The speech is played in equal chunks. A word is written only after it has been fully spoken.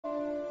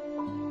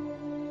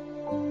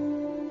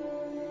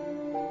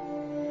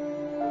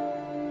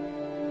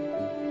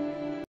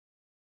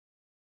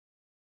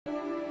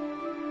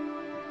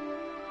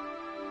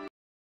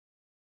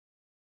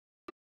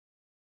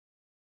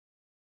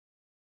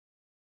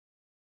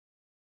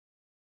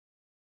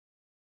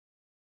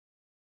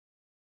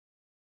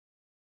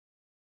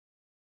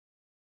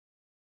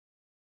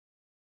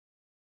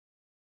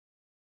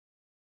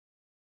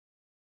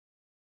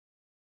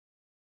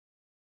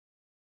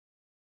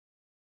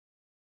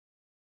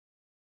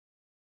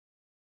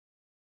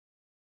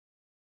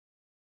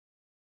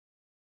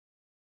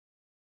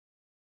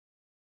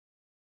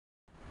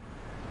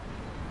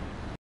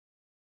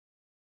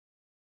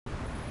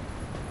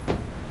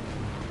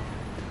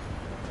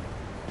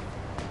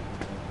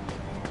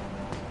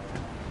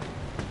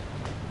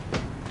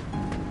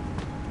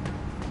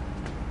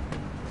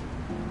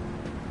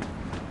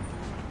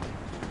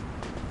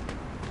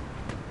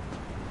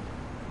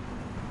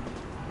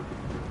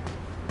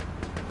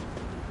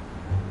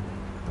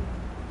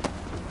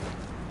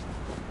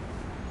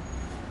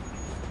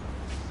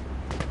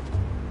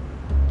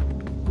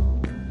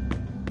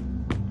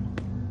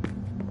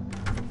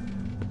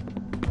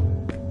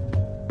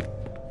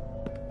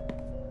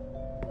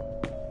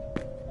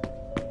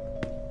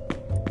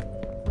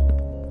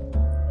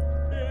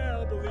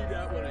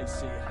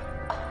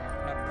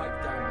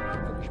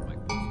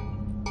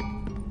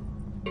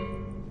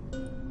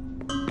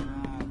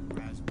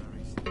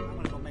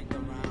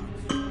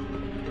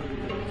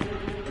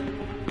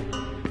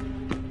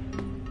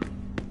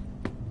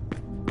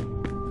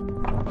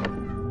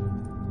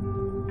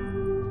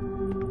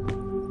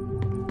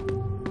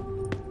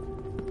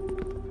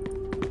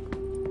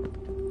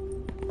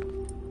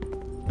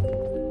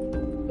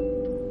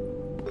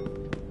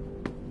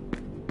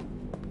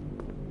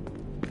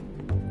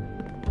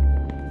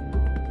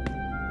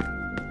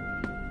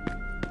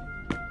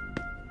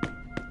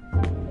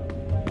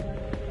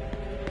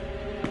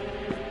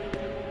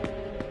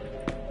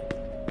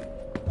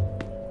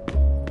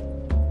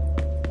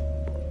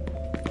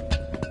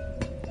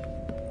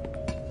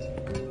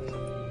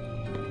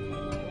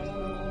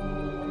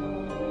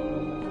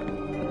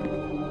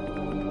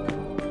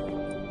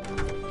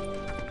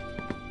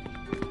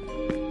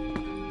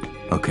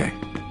Okay,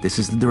 this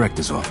is the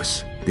director's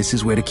office. This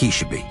is where the key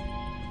should be.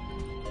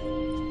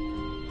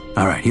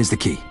 Alright, here's the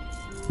key.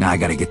 Now I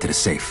gotta get to the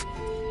safe.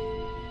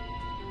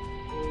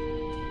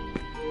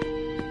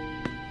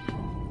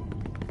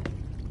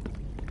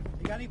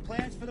 You got any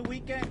plans for the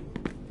weekend?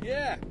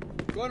 Yeah,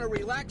 gonna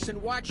relax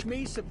and watch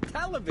me some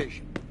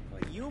television.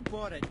 Well, you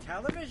bought a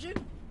television?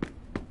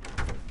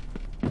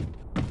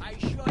 I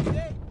sure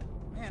did.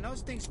 Man,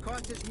 those things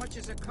cost as much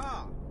as a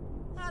car.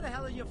 How the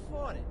hell did you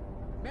afford it?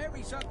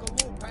 Mary's Uncle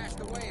Lou passed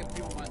away a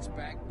few months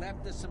back,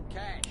 left us some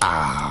cash.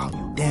 Ah,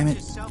 damn Bought it.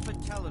 yourself a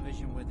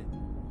television with it.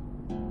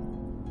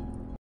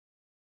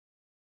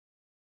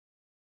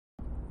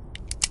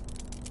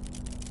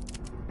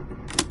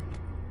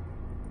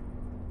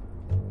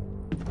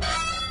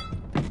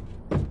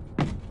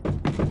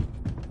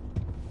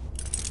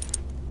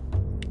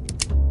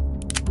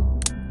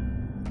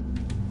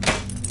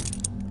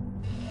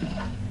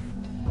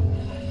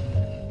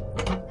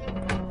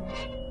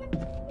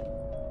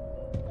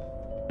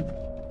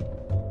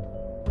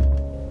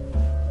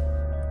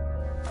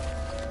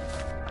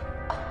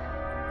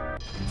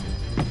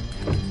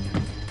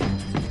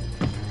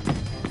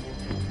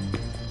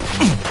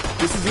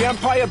 This is the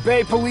Empire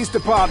Bay Police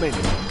Department.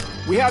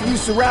 We have you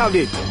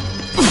surrounded.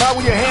 Not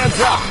with your hands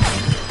up.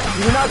 If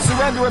you do not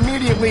surrender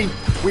immediately,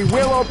 we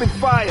will open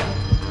fire.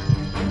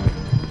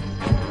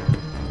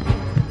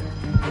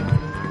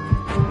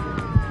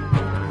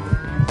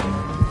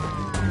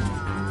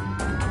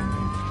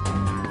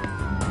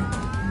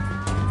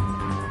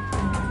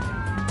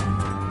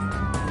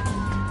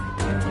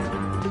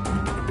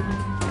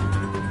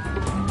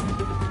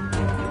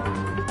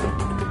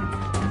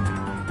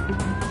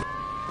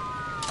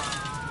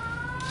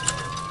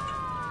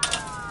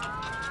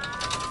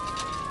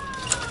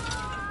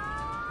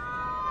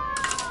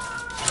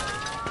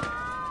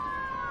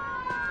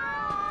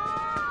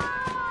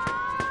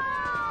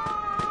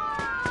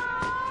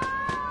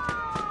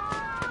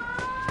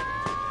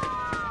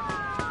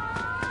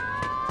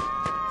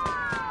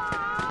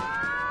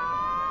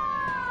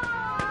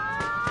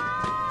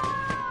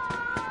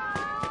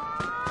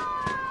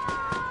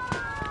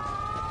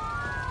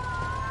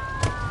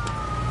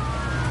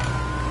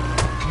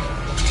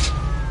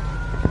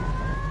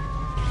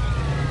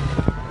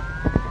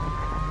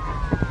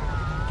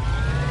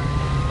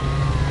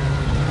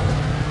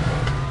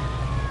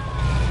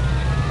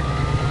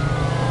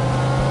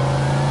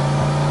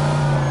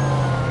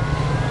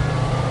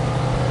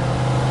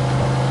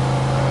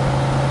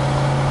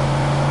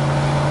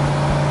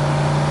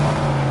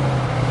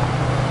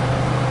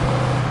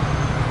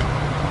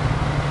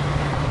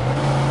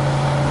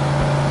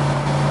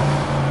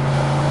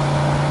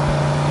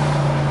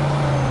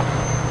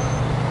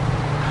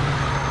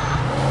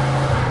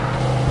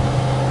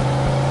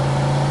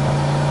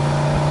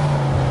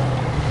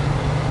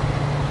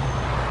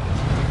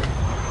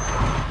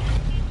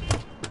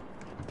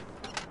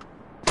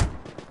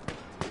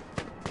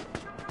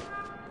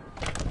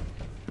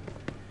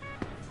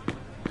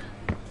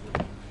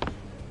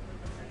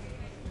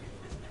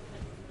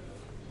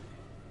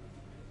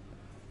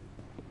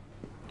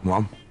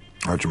 Well,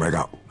 how'd you make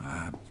out?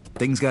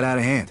 Things got out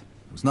of hand.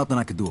 There was nothing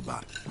I could do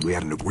about it. We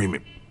had an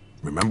agreement,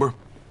 remember?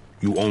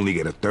 You only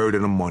get a third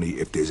of the money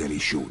if there's any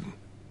shooting.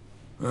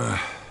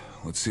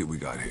 Let's see what we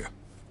got here.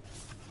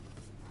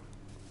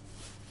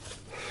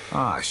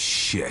 Ah,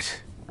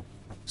 shit.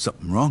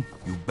 Something wrong?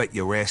 You bet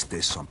your ass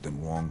there's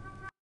something wrong.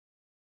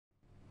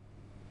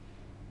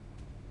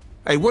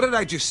 Hey, what did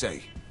I just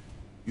say?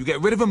 You get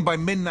rid of him by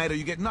midnight or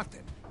you get nothing.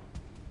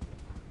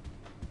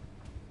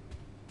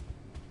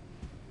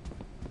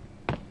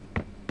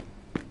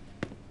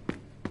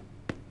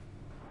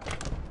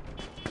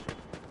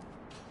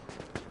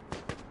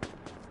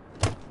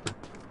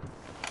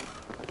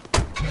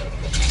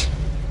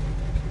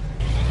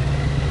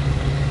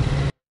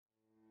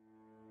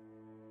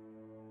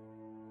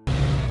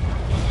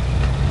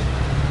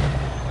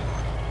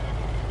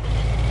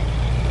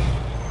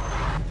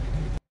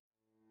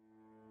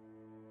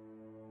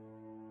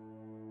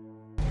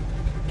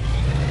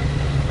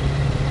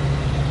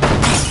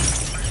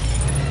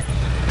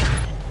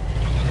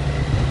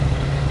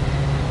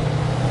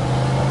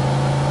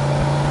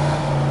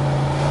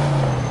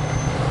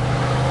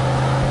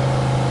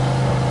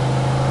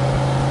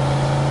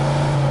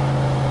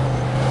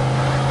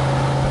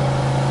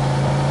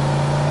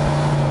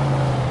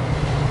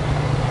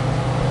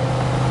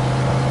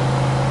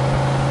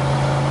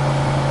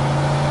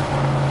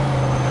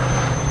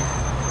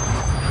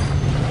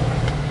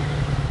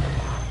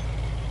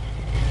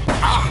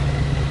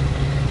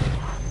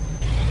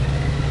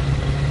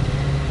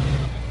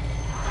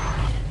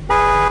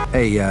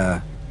 Hey,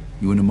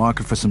 you in the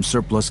market for some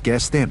surplus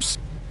gas stamps?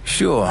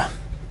 Sure.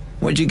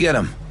 Where'd you get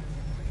them?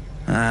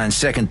 On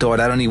second thought,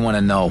 I don't even want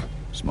to know.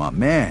 Smart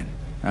man.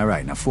 All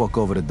right, now fork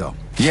over the dough.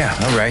 Yeah,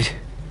 all right.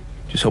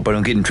 Just hope I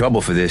don't get in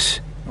trouble for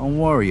this. Don't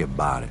worry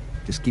about it.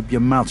 Just keep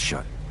your mouth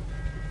shut.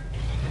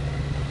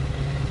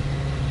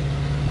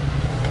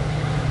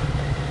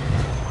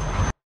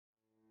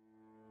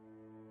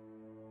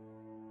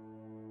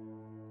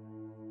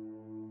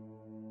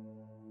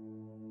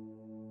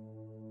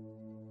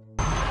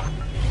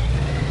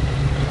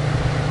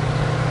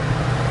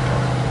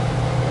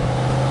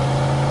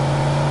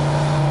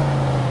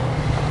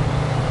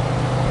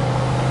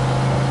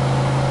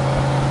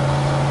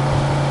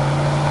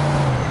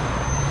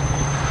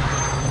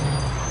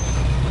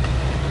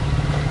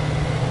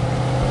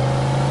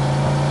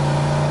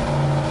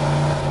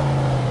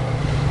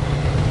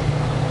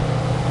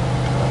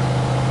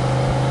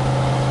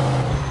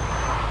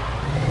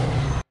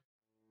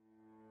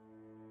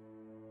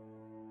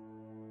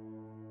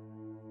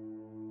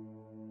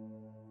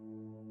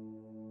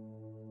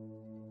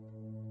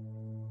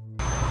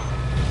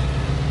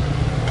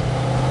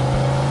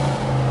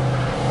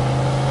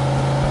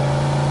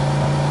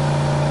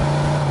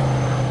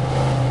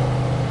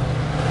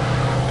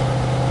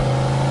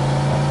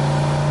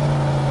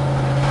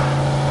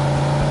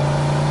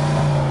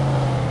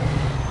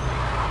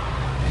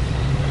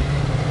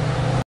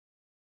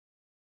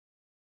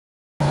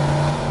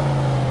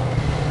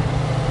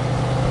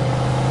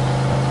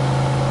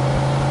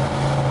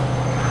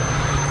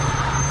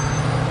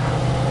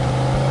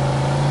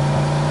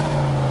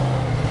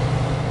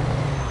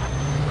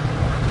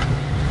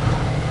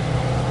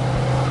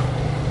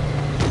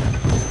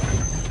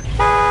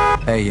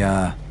 Hey,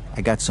 I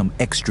got some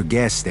extra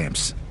gas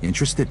stamps. You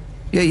interested?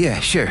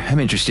 Yeah, sure. I'm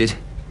interested.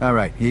 All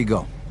right, here you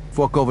go.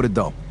 Fork over the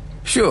dough.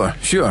 Sure.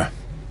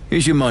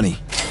 Here's your money.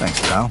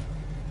 Thanks, pal.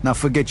 Now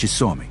forget you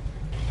saw me.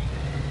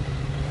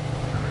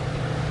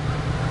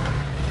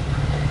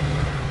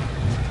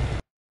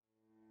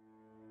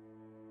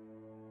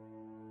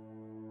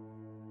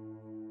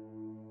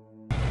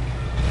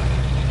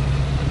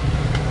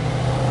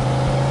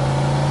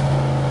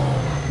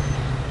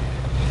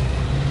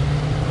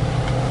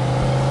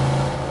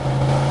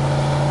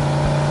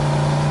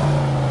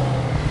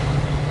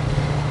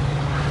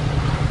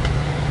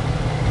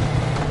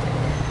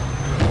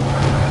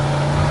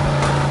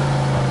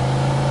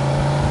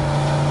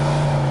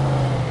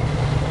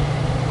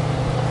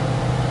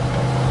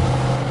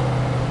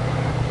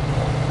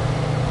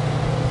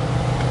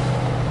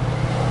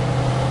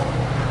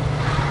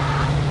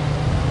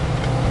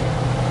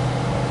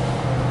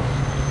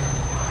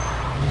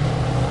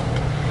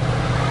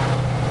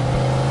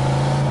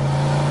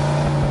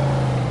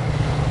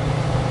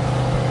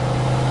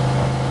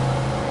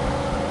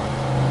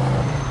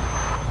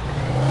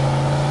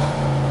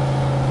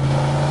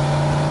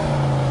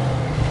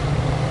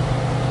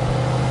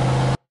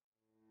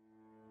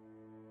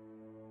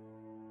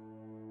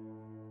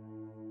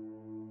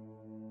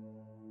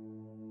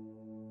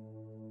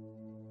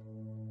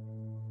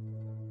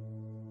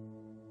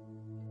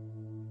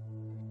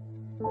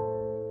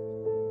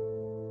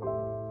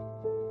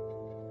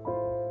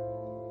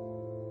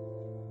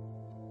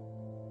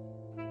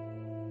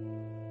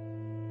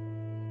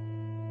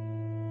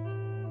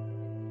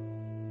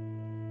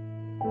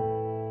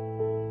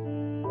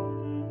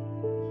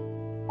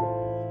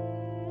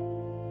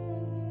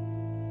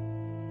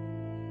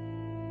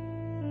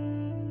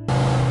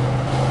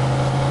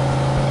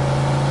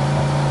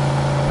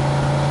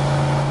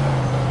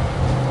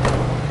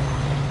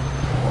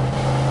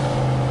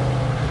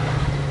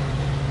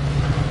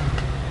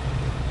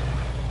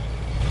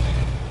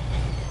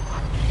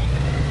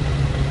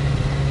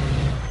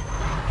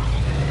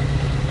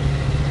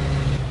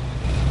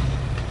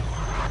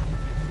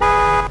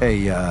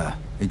 Hey,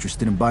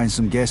 interested in buying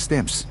some gas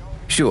stamps?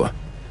 Sure.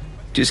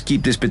 Just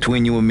keep this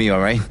between you and me,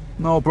 all right?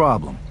 No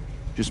problem.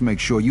 Just make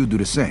sure you do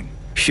the same.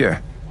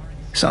 Sure.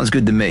 Sounds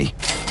good to me.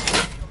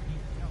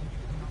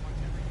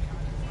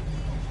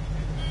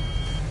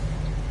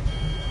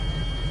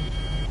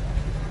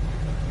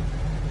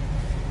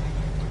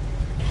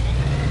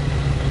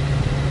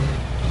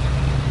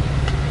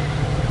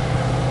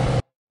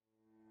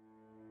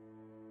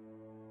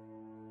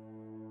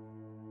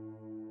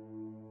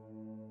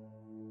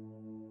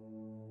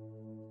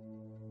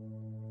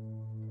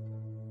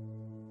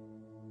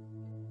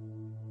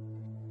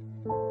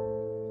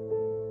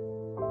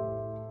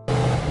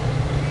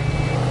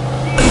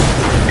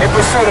 In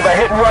pursuit of a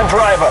hit-and-run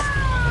driver.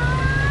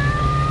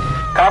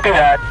 Copy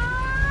that.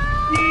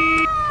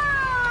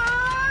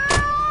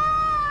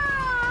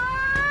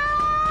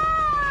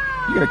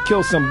 You're gonna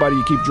kill somebody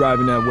you keep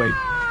driving that way.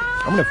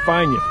 I'm gonna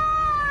find you.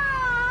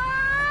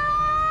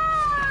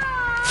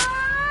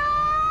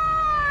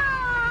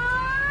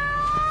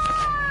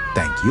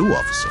 Thank you,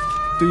 officer.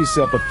 Do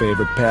yourself a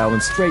favor, pal,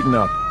 and straighten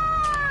up.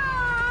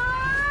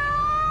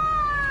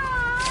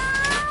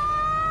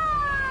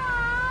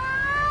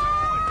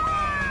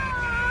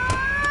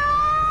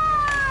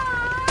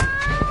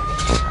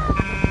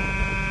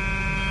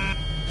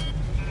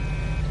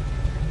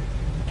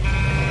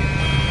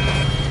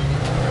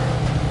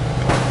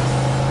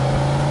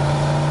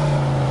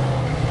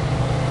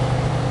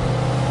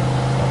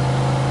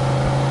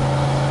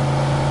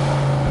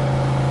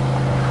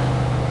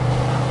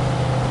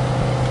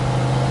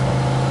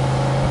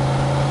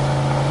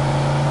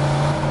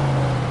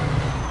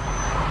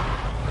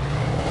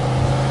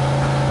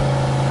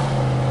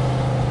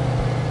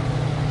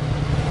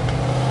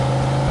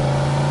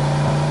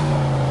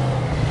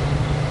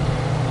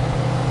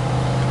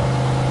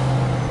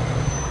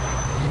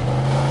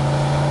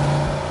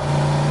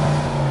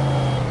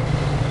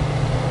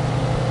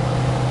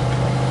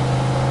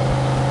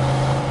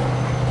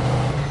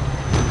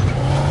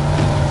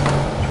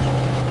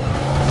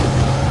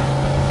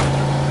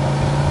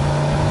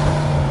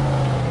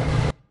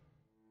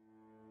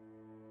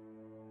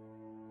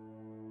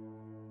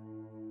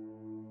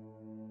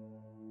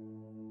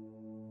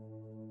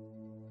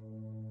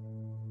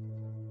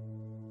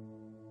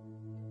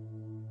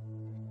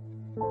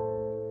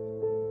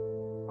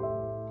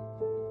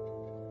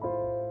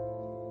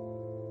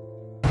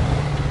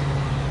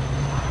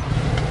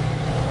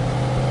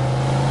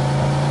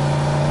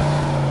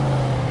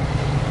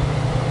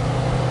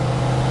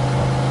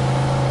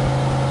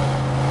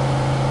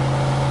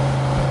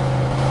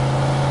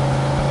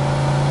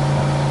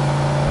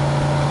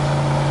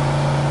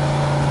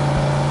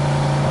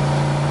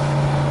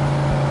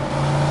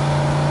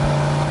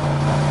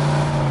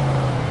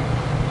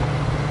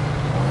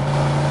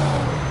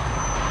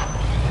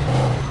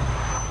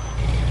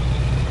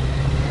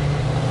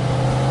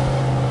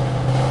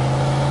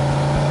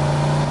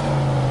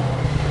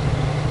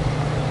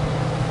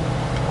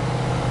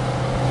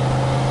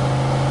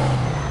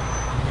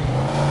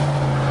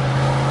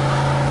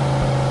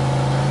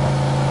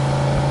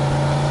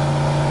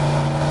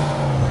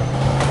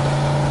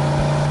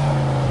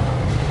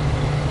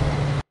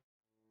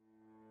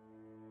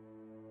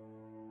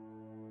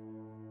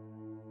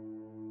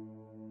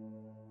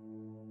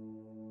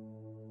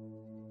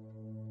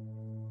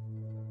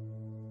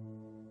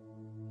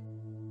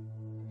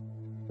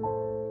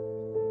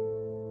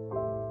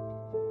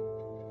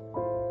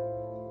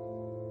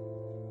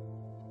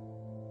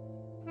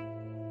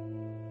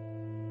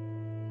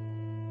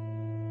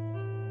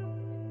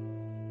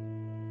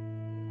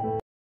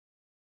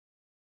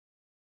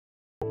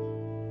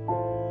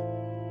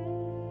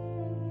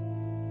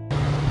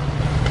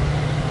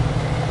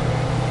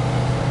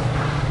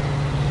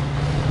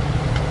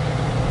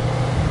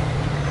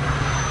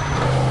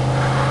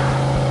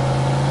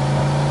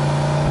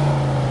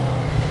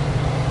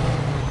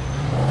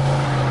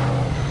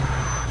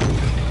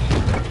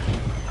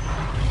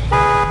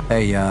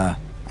 Hey,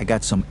 I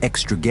got some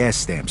extra gas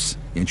stamps.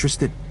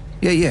 Interested?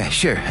 Yeah,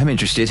 sure. I'm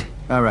interested.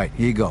 All right,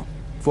 here you go.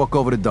 Fork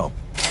over the dough.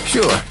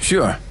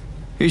 Sure.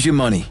 Here's your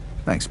money.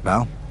 Thanks,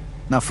 pal.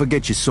 Now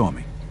forget you saw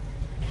me.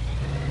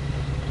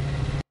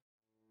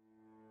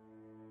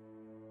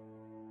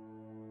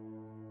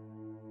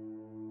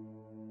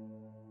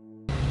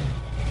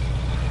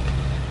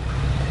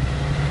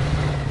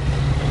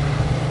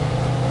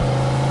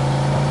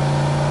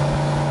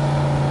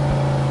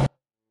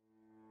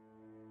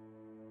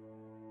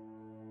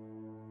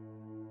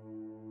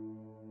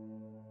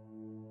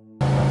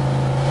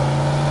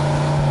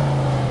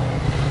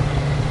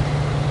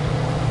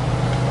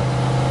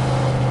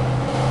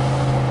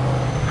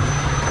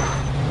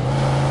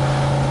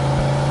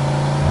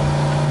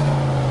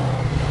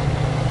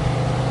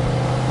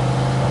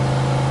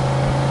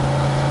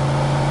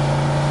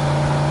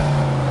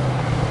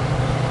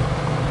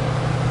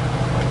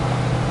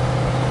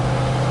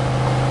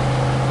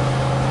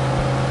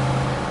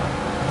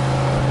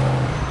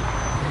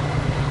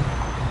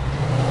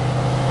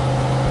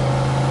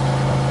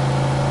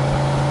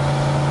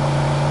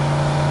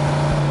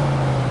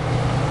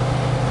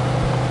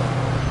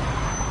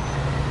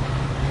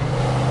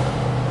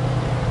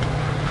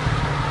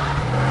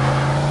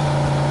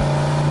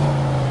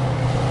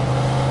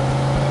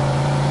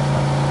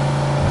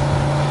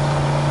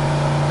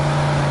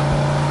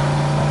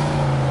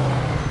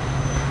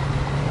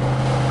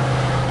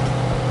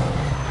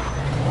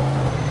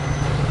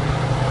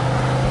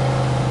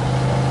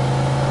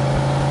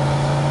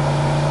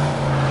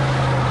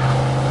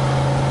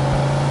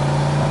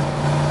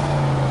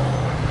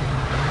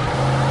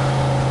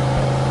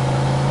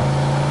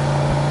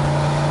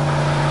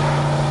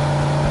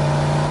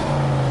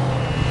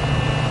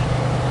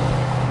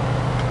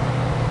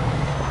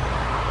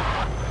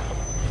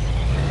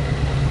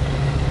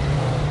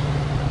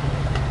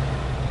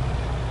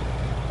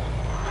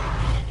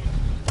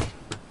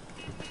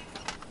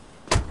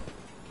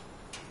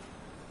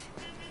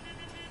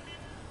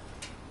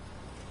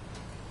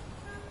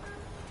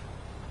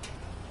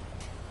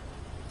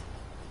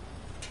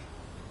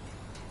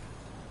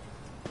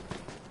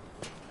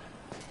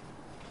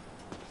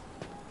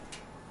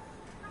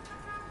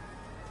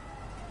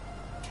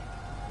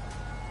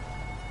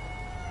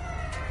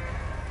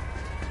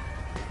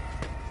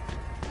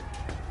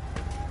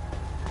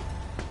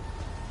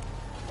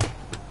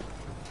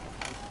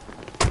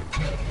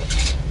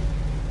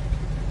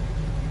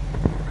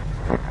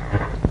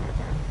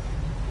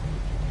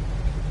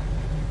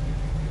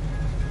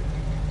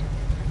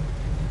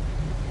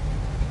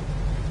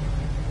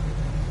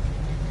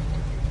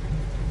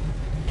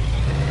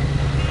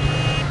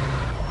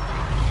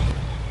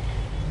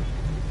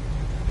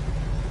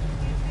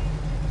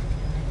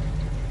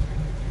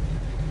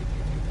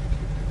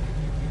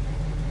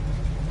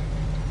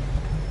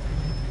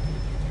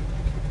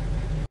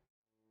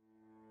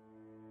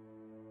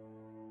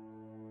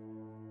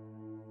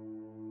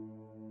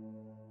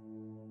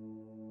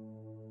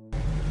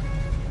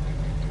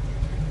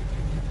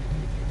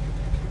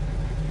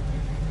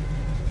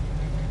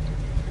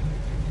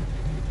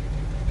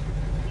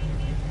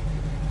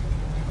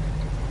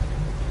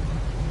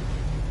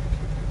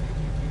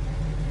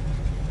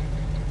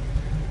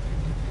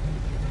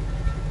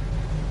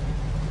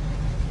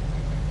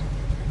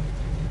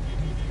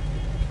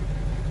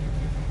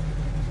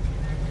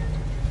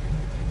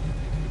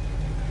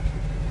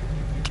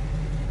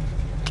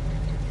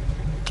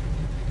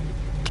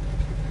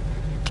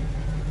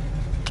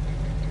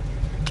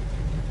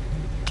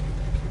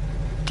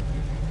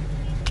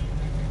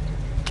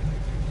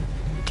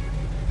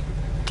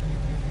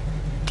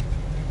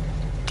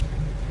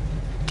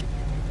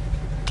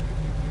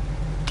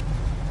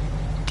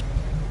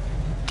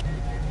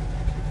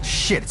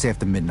 Shit, it's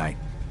after midnight.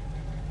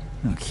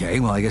 Okay,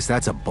 well, I guess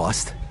that's a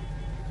bust.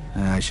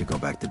 I should go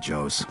back to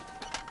Joe's.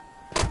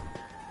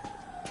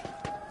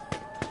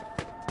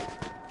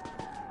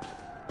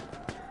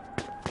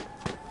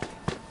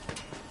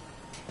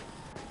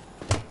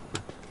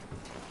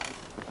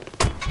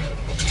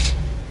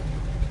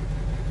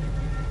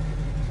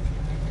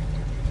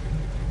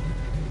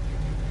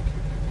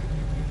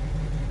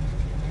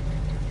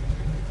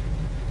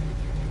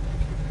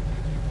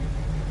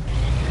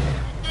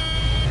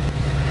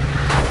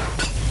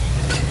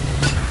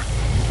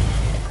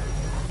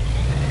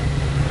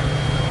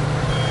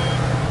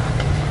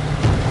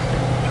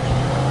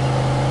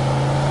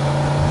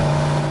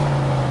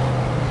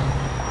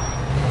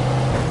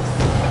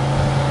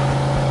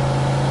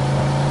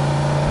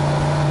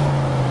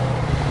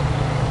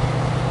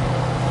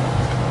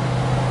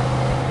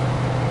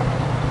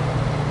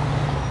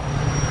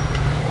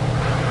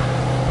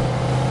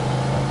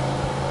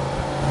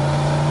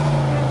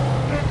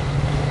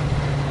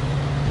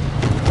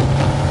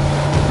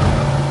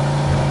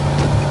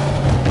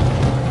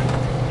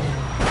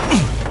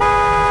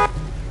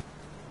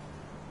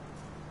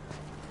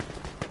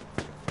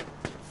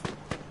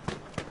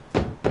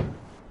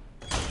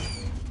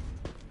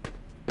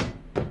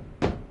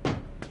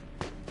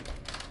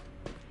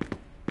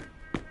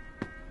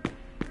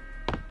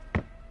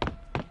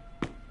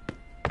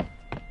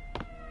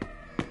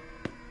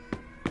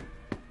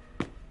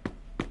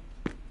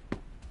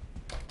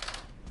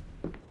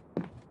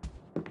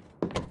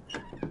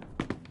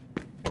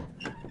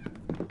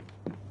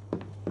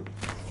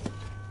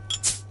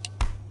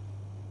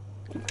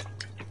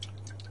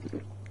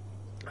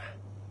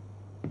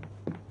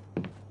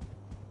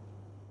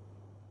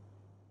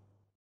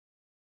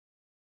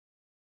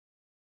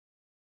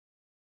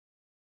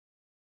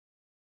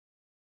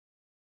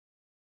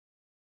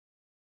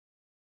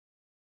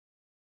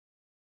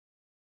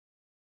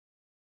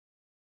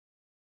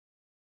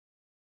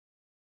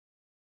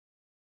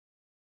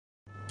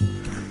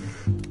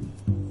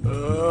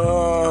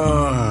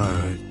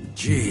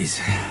 Jeez.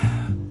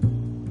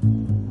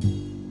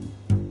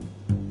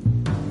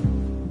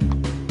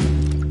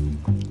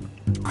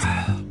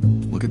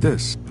 Look at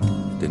this.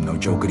 Didn't know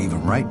Joe could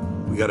even write.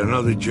 We got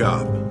another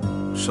job.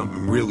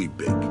 Something really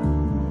big.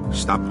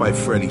 Stop by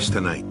Freddy's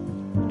tonight.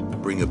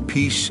 Bring a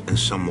piece and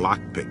some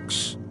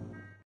lockpicks.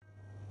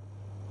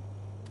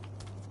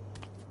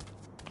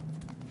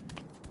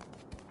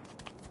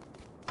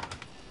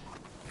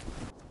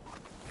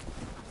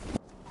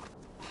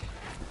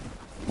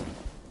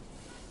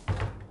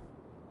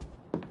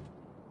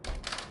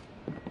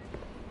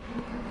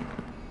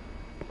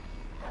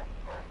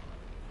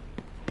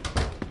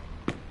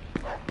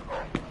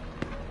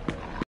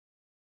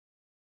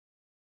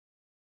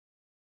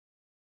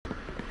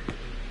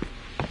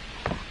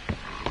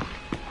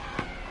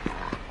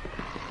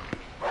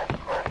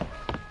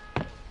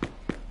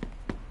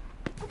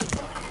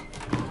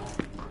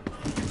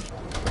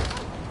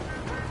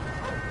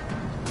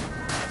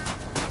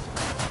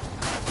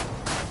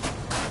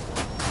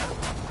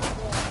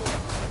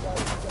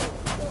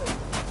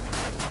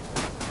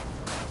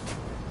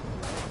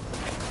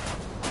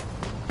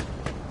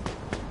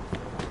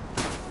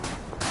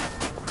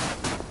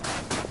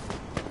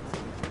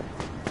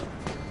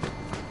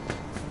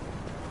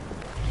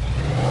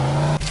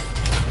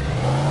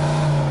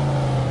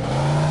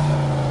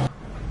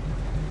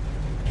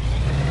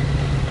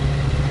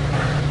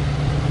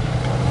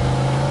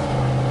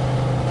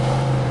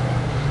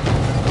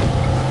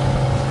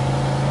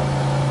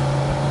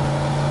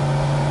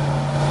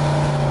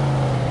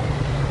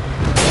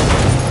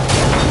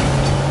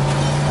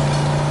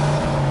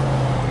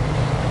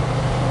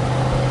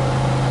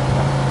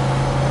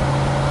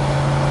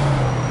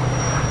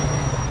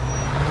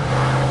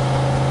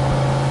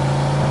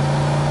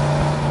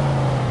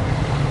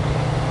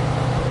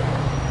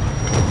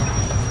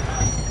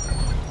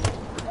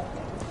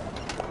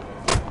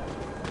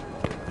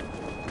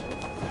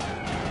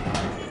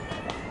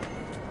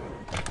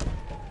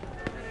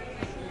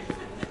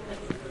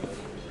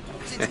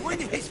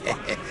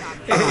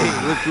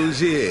 Hey, look who's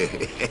here.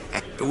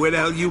 Where the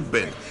hell you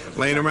been?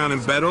 Laying around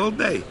in bed all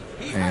day?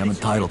 Hey, I'm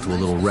entitled to a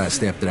little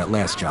rest after that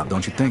last job,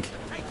 don't you think?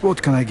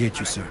 What can I get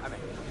you, sir?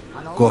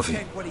 Coffee.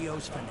 Check what he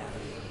owes for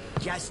now.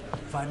 Just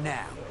for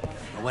now.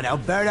 But when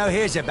Alberto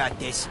hears about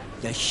this,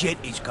 the shit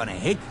is gonna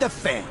hit the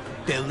fan.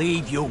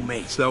 Believe you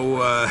me.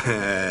 So, I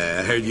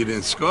heard you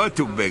didn't score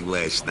too big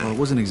last Well, night. it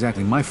wasn't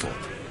exactly my fault.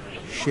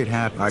 Shit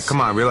happens. All right,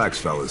 come on, relax,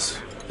 fellas.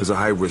 It's a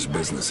high-risk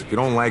business. If you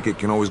don't like it, you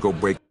can always go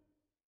break.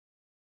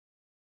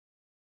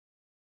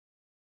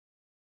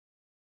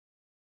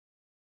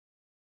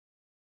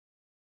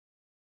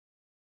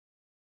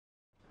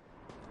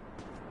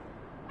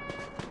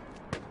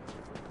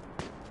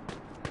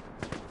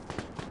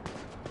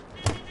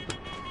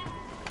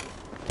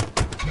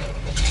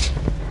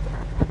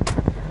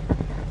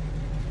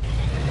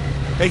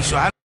 Hey, so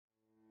how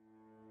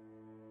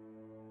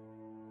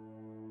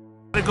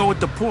to go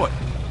with the port?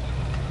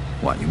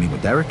 What, you mean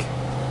with Derek?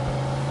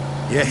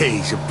 Yeah,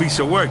 he's a piece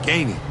of work,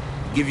 ain't he?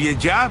 Give you a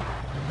job?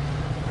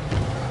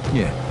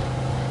 Yeah.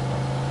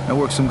 I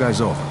worked some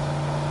guys over.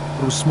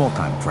 But it was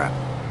small-time crap.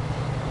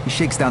 He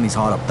shakes down these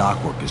hard-up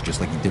dock workers just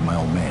like he did my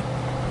old man.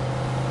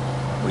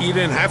 Well, you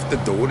didn't have to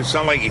do it. It's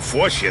not like he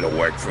forced you to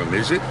work for him,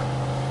 is it?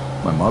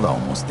 My mother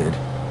almost did.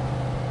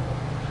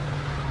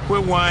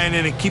 Quit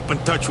whining and keep in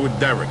touch with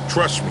Derek.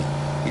 Trust me,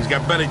 he's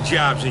got better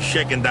jobs than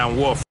shaking down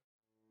wharf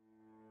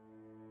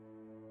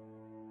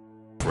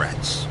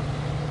rats.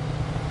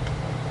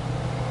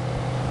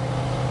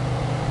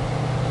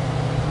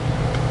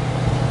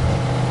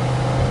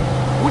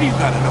 What do you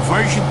got, an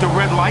aversion to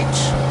red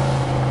lights?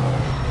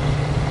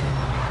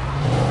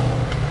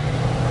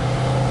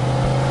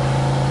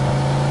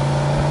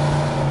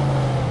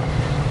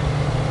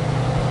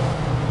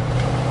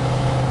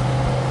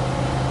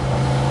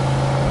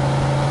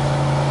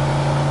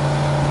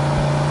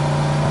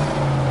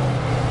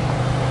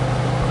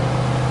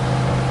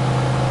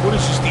 What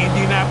is this, the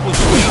Indianapolis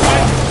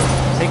Speedway?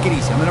 Take it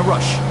easy, I'm in a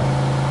rush.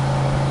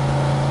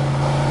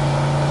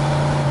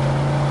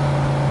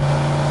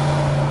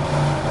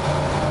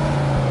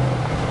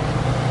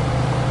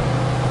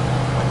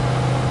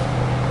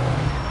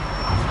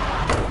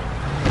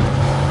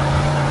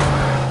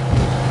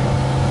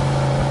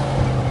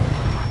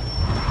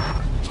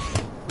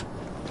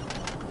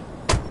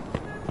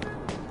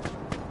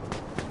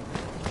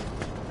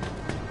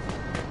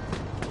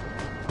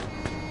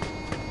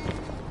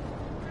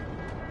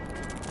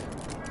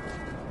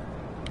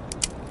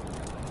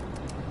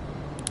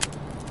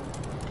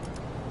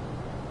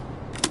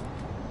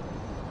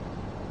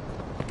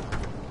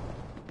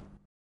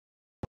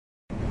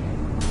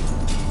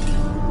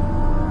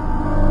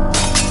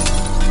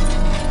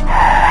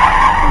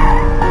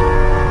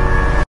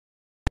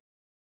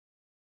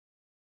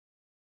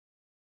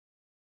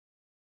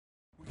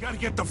 Gotta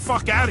get the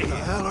fuck out of here.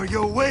 The hell are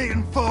you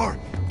waiting for?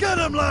 Get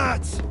him,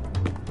 lads!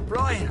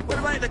 Brian, what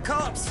about the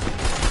cops?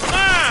 Come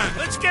on,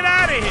 let's get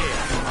out of here.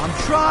 I'm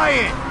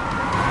trying!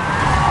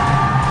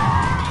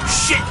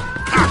 Shit,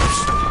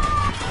 cops!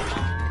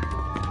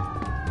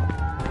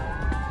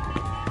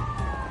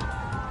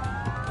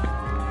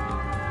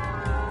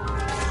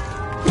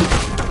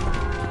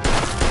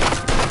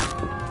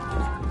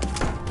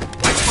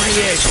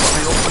 ass while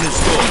I open this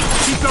door.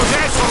 Keep those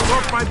assholes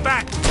off my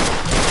back.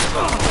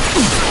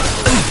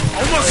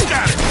 Almost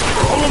got it.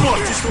 Hold them off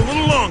just a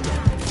little longer.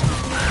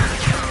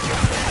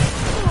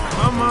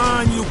 Come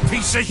on, you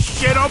piece of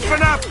shit,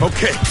 open up!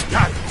 Okay,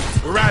 got it.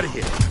 We're out of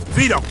here.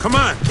 Vito, come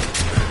on.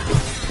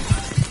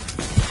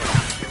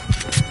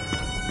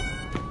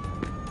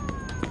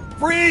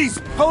 Freeze!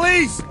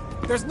 Police!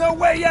 There's no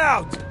way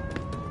out!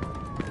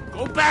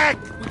 Go back!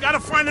 We gotta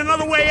find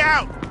another way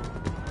out!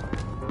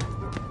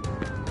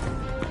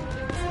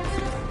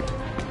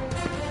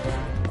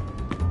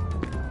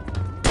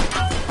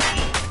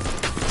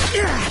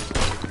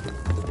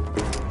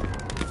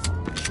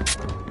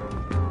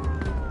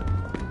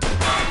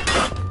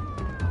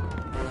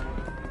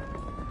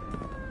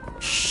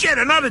 Shit,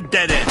 another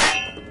dead end!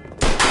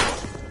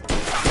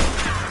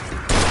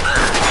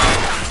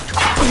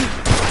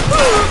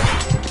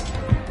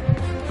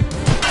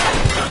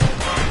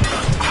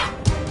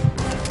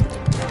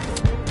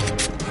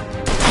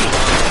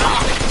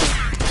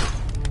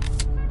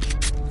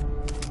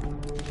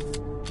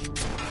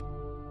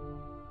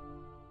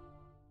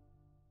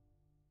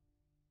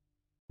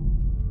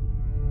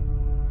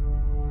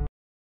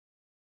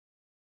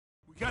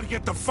 We gotta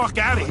get the fuck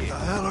out of What here! the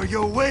hell are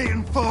you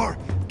waiting for?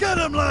 Get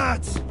him,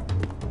 lads!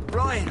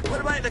 Ryan,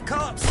 what about the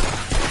cops?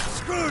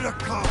 Screw the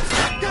cops!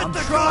 Get I'm the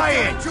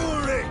trying. goddamn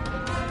jewelry!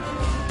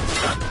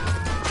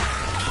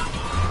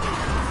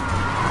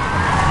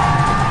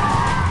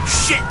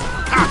 Shit!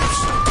 Cops!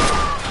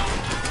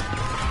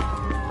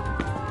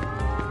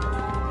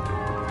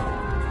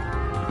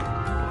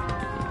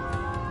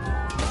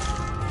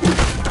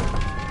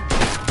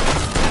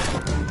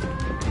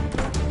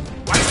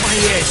 Watch my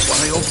ass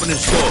while I open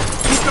this door.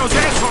 Keep those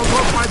assholes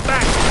off my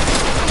back.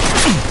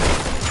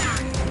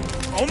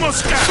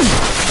 Almost got it.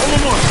 Hold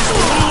them off just a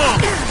little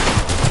longer.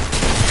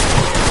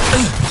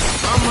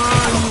 Come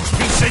on, you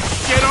piece of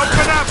shit,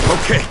 open up!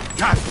 Okay,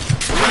 got it.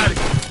 We're out of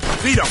here.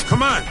 Vito,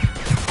 come on.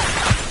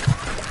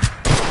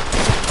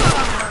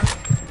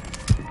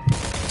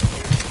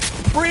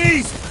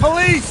 Freeze!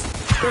 Police!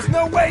 There's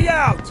no way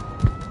out!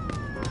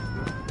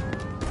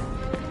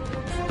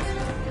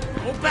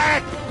 Go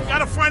back! We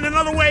gotta find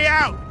another way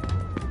out!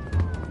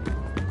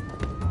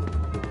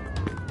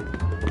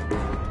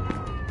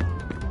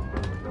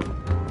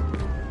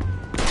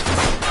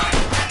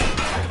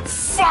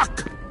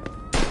 Fuck!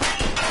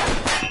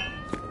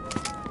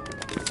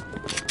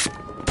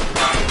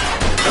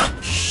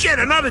 Shit,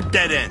 another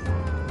dead end!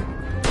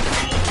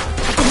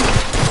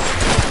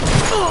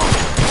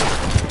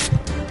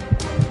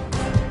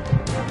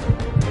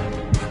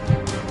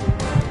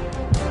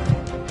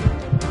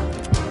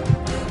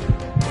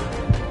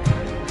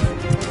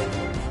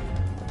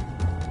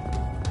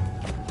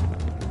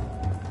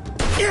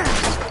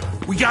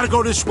 We gotta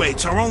go this way.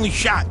 It's our only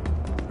shot.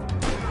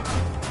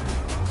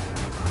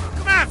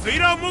 Come on,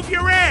 Vito, move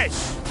your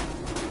ass.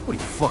 What are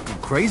you, fucking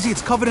crazy?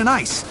 It's covered in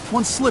ice.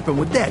 One slip and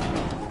we're dead.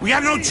 We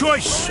have no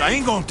choice. I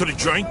ain't going to the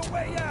joint. No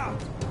way out!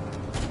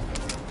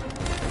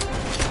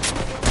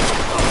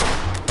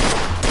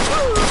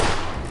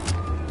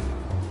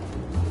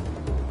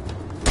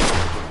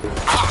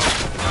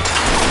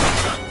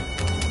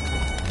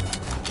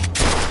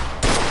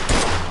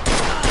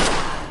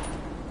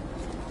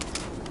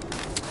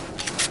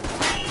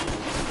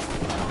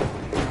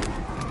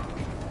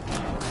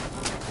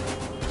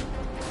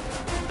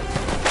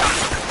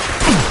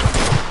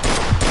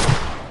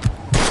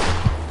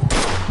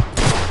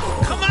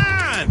 Come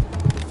on!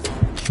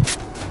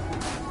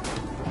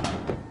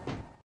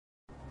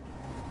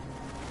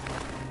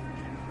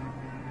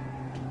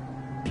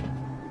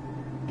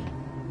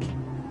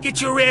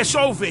 Get your ass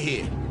over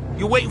here.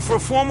 You waiting for a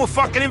formal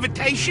fucking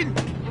invitation?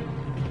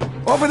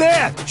 Over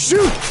there!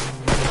 Shoot!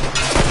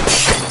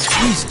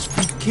 Jesus,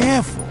 be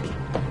careful.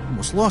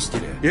 Almost lost you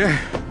there. Yeah.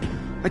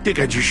 I think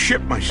I just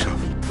shit myself.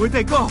 Where'd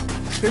they go?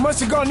 They must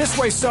have gone this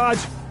way, Sarge.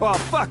 Oh,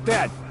 fuck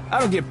that. I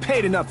don't get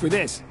paid enough for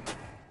this.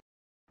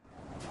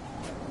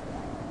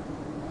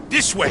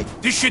 This way.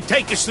 This should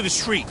take us to the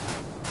street.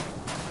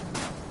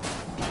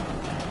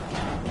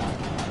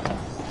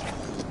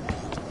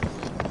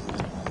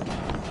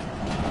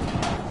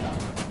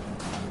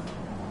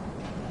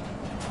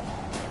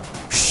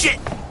 Shit!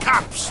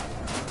 Cops!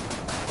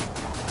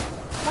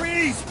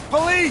 Freeze!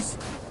 Police!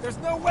 There's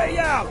no way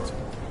out!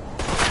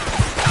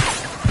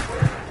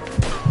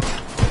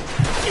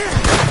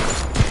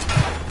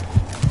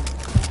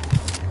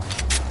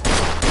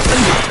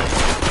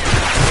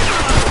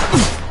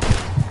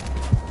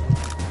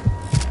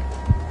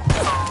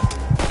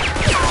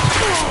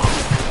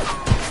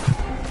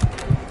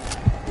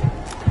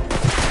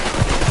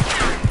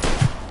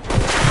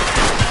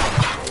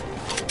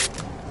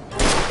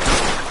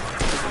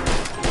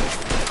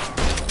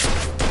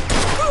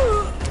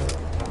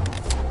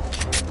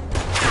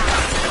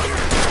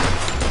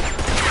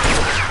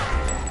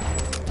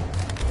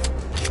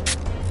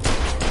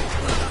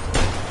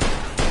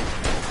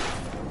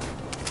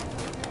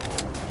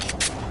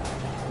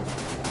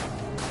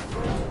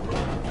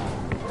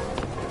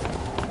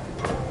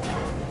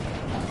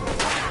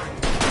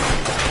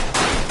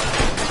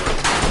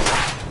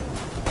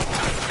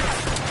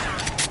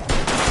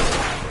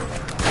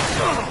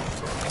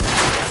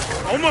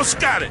 Almost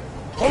got it.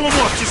 Hold him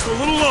off just a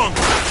little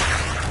longer.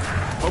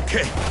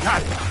 Okay,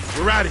 got it.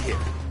 We're out of here.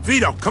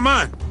 Vito, come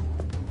on.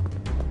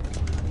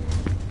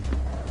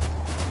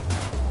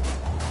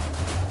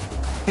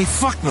 Hey,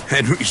 fuck no.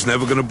 Henry's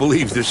never gonna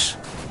believe this.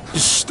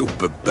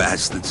 Stupid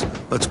bastards.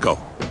 Let's go.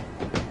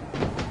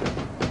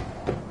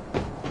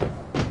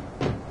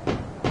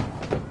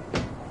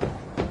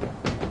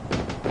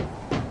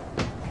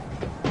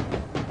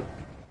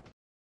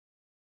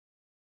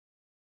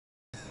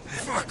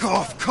 Fuck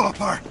off,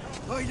 copper!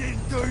 I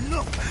didn't do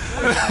nothing!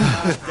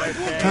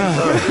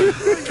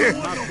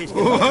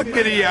 Look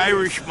at the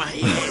Irish, my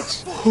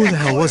ass. Who the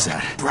hell was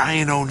that?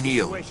 Brian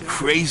O'Neill.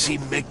 Crazy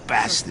Mick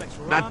bastard.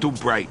 Not too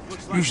bright.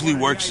 Usually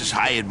works his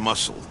hired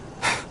muscle.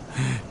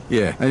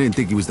 Yeah, I didn't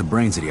think he was the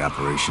brains of the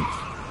operation.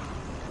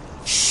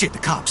 Shit, the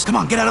cops. Come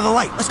on, get out of the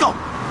light. Let's go.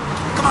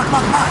 Come on, come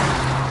on, come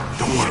on.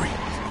 Don't worry.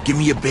 Give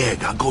me your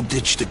bag. I'll go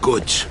ditch the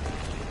goods.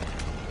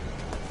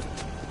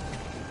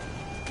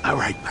 All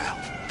right, pal.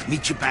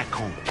 Meet you back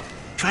home.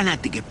 Try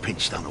not to get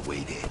pinched on the way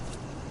there.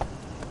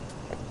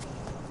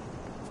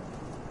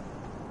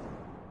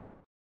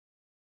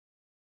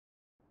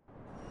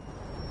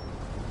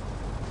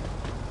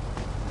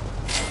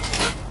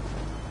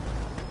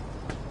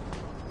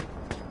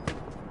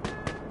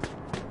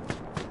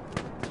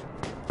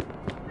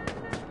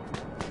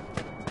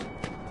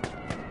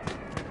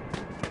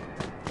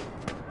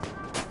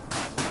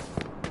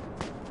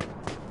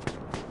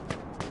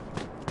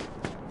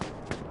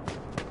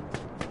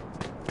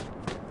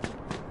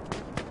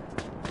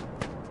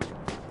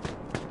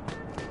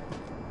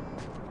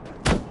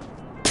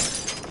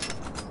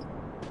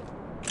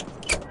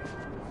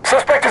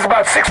 Suspect is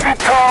about 6 feet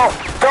tall,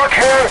 dark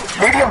hair,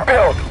 medium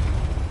build.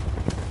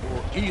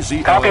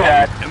 Easy. Copy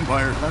that.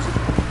 Empire.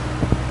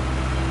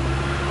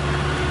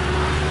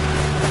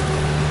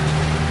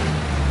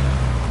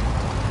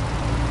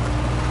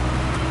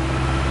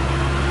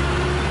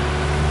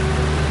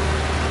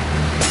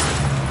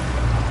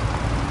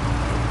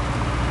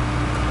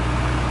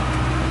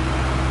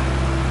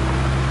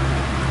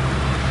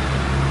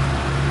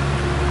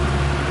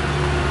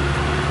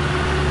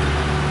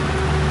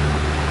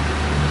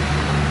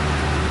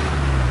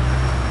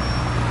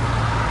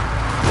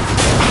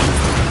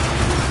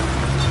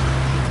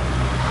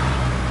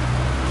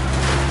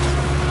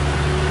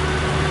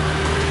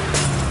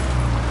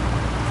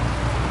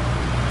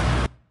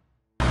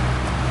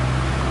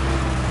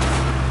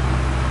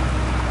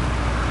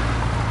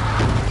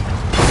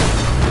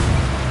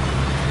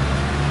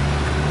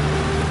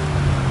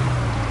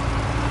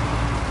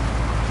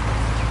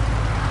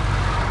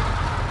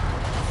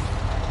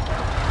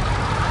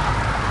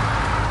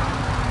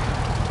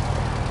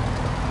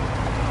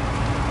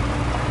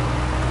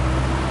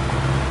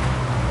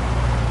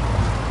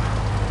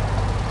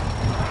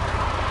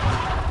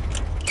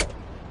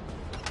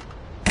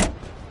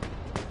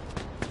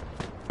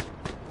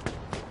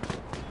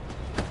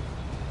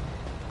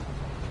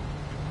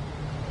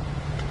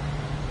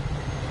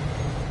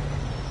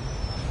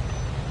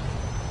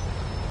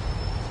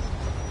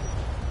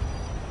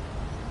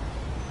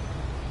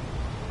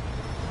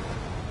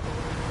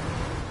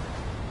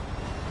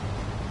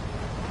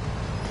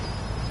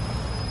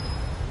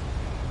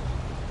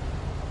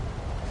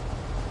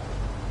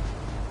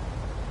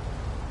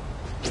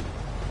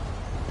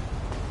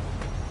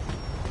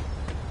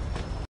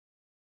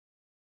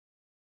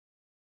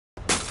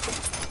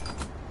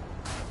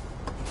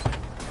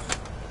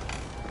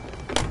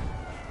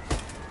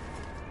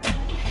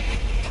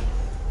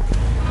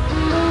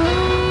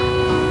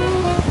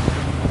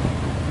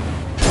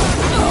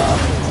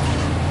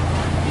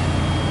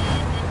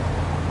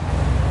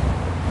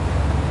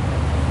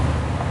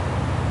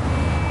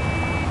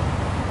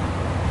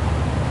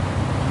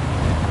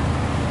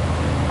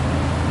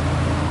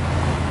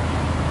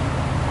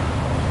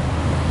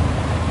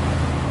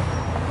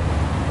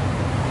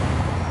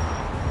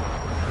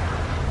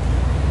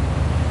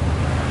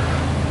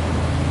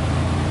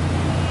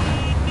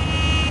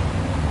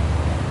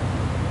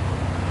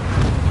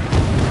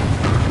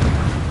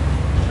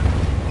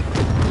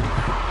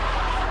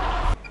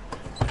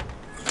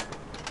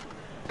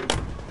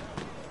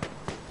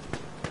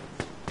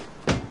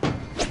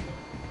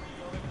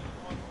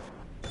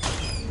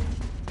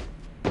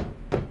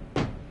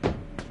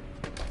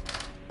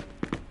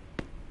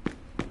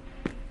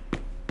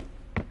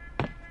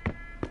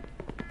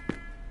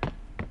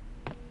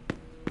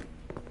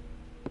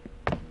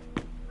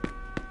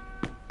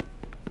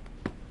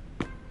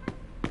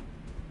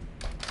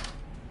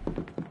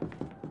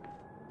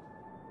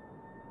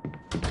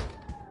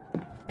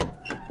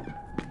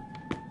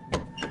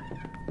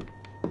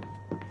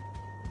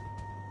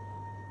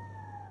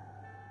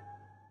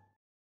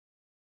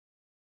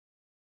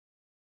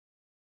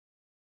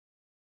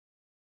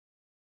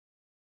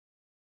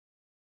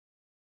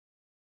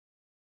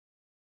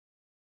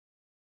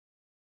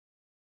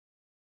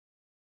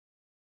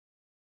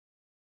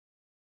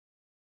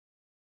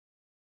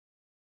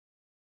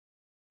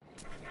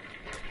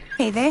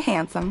 Hey there,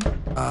 handsome.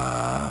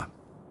 Hi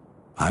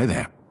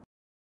there.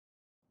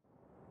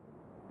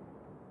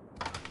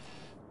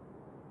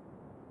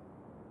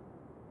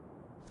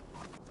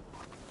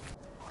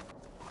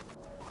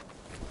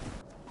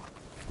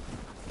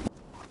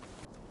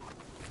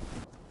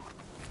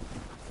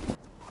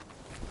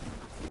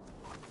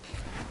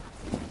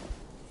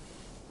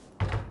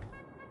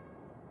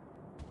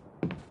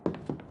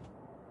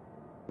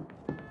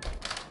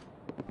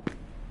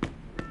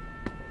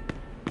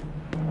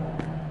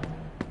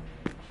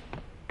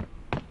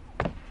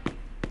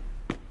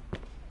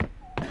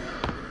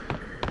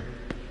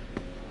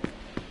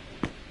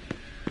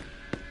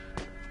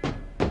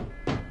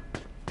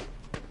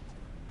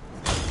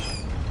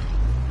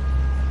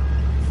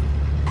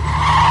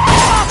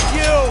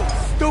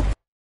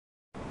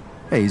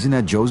 Hey, isn't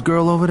that Joe's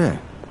girl over there?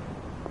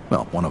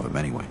 Well, one of them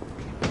anyway.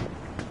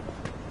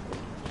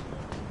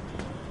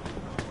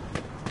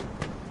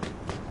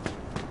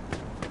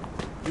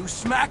 You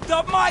smacked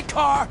up my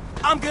car,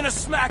 I'm gonna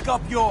smack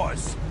up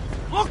yours.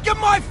 Look at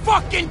my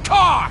fucking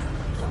car!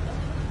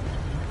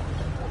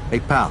 Hey,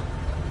 pal,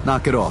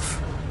 knock it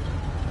off.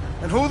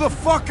 And who the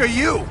fuck are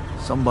you?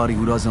 Somebody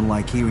who doesn't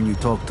like hearing you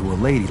talk to a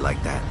lady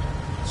like that.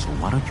 So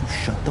why don't you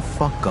shut the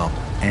fuck up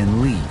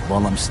and leave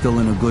while I'm still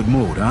in a good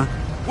mood, huh?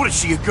 What, is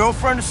she your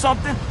girlfriend or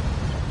something?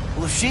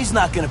 Well, if she's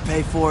not gonna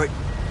pay for it,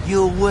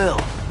 you will.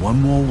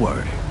 One more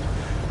word,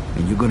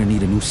 and you're gonna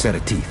need a new set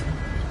of teeth.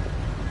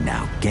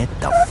 Now get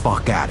the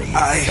fuck out of here.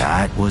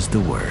 That was the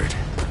word.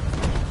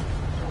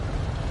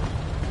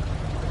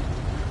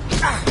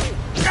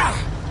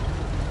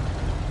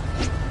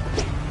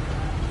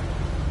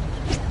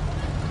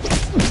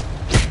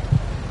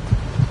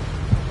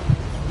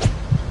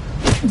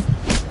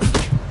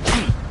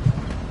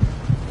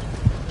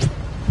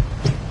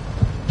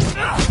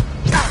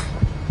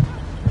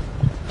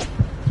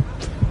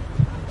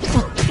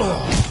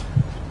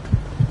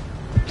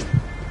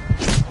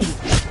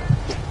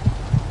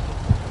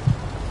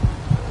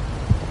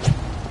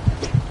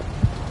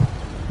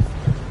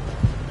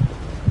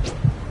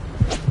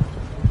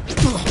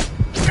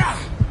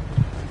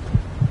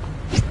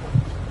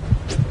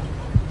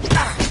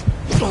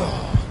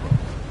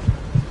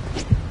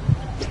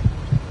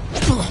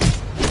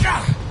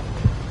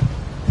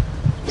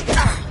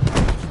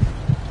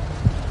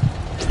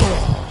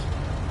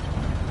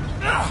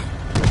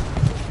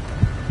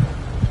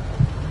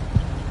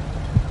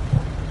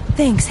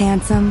 Thanks,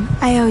 handsome.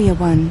 I owe you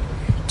one.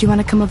 Do you want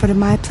to come over to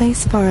my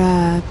place for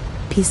a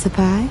piece of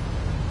pie?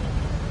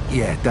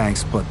 Yeah,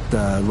 thanks, but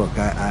look,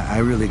 I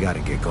really gotta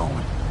get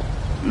going.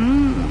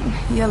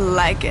 You'll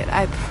like it,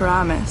 I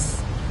promise.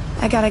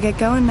 I gotta get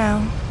going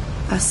now.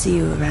 I'll see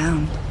you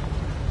around.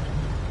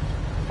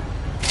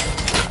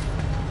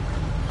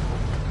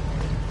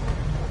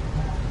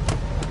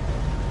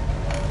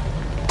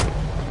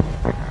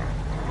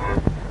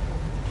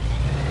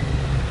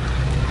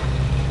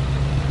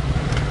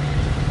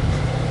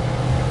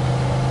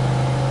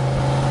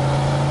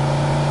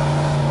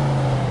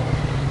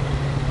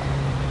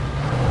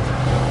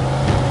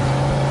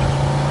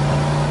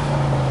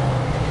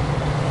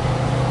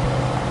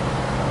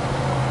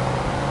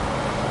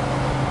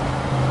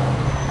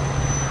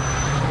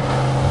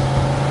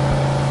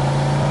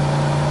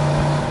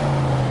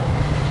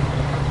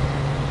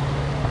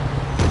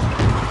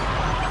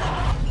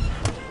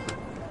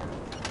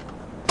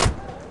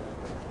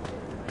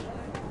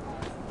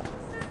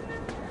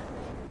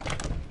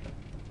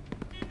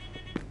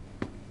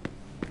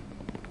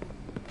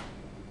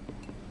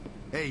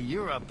 Hey,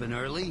 you're up and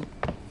early.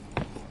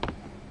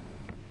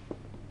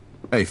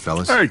 Hey,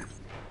 fellas. Hey!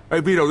 Hey,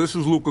 Vito, this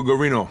is Luca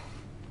Garino.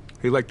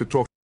 He'd like to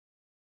talk.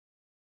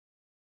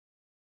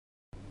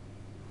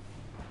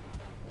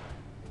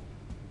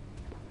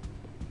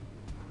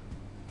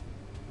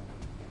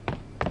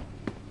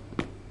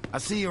 I'll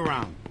see you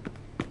around.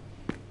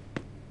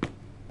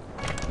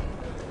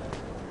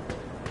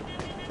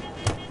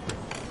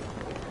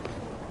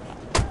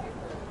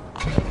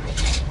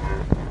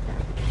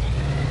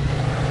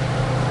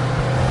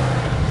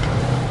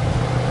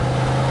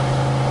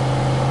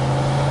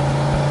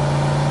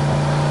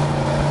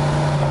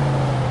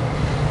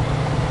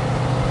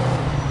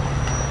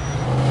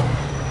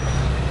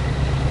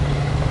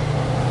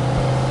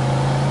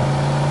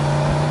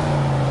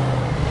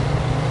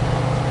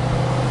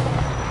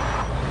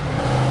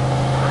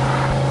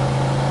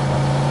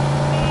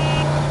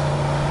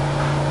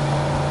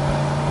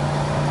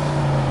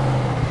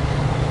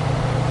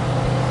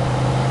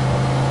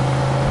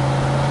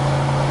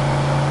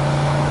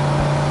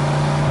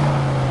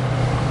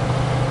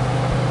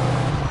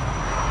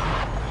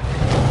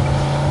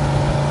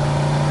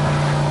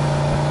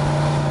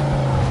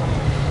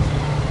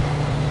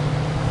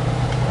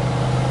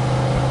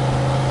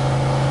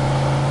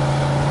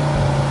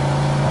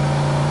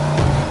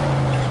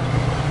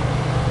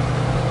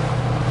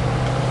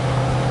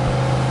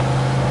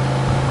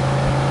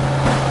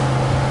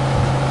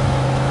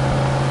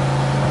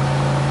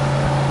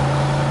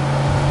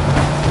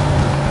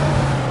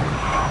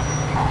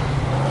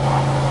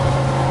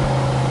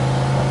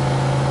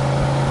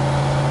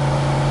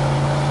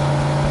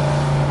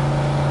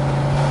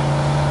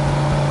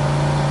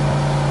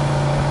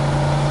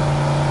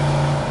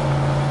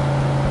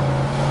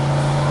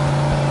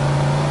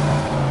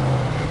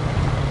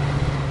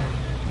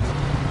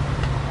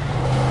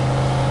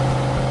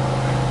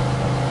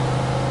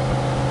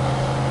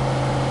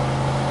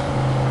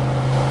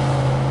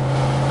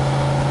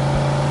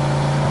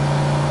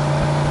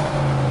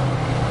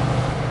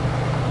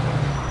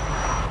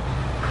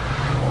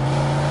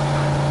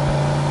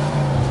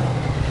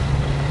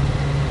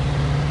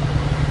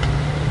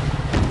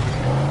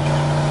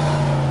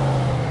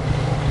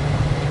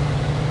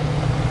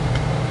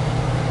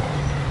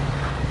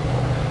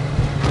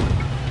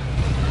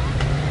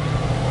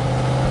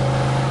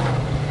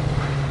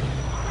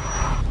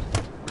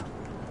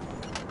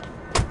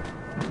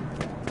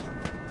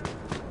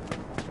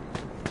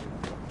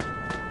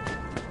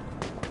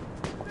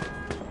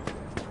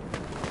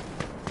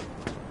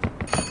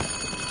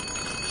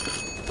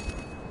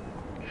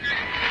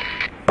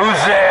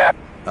 Who's there?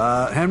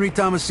 Henry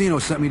Tomasino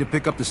sent me to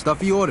pick up the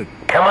stuff he ordered.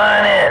 Come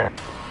on in.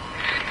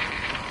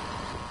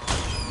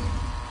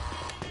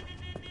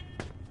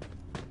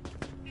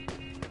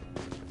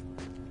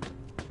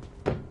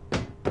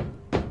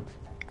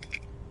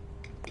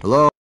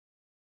 Hello?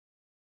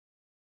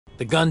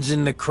 The gun's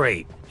in the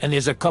crate, and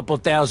there's a couple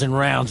thousand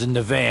rounds in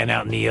the van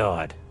out in the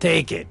yard.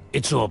 Take it.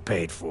 It's all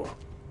paid for.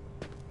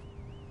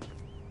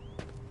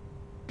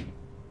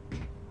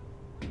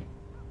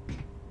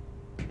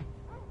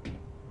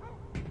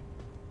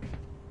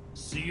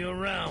 See you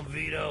around,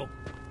 Vito.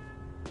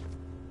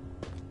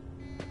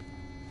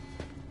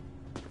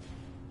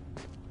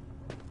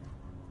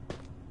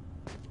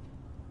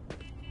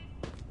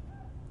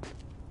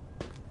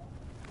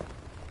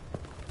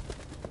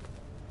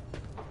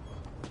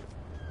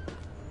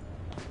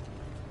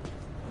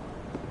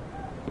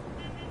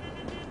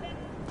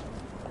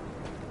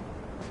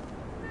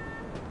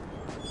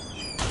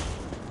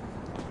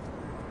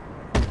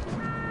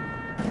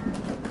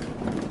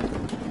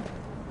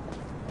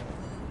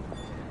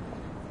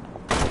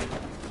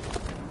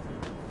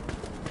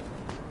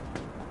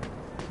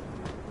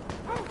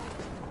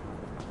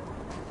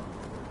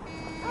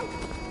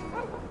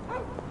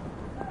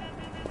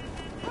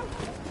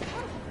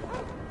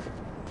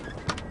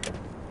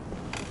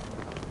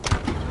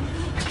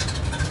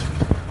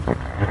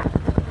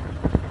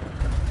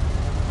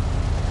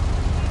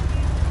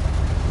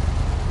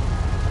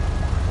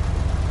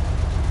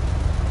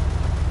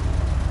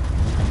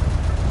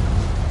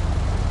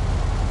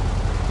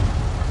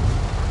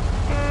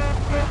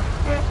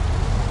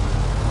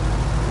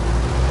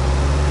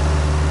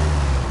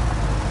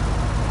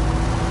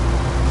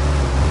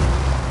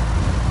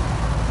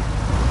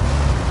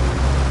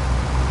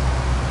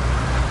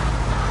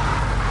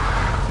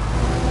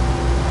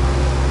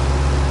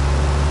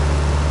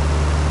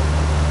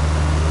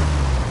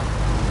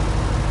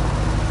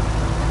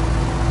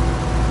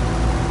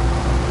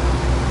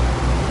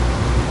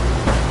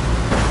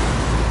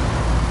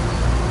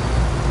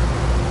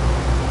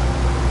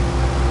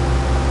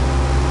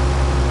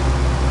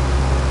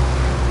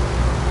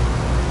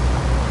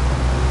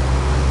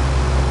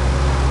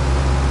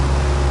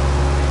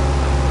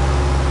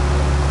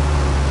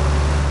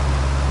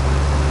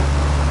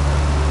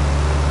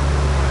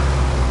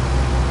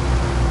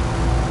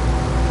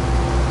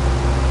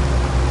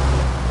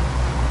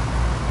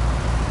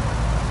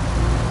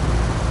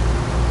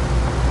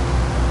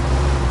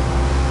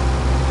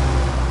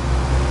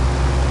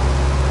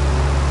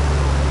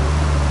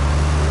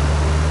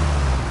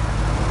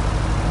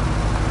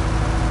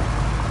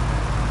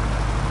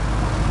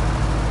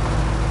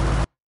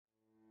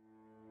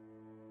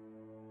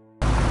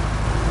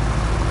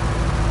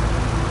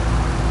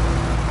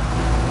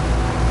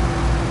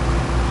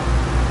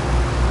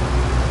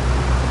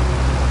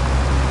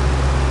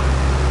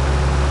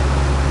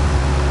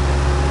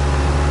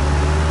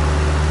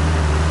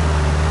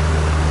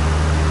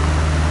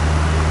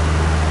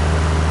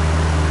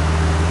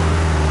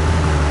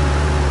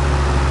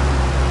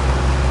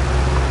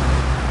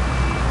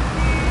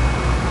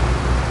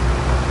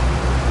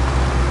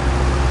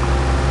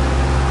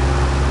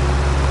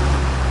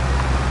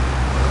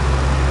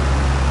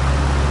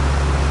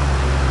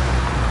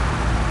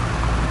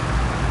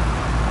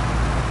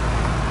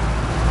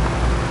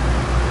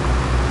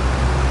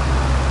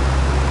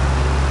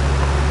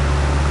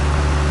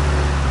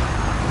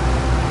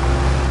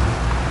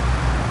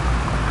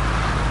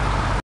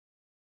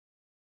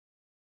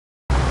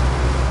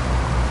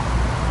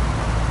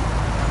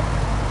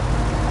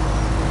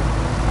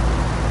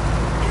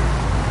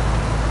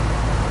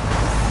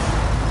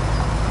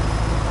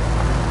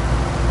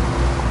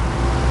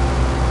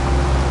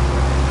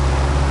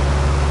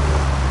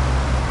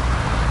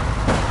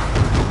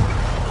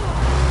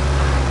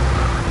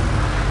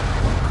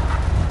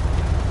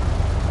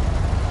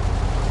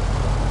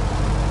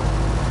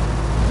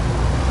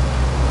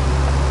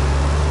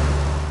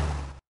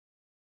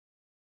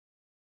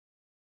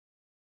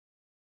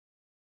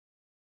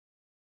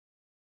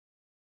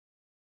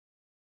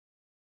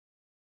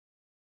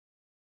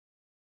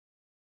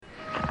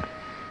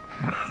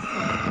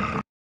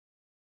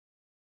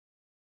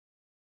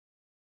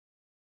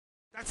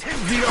 That's him,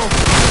 Vito!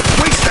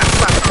 Waste that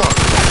flat fuck!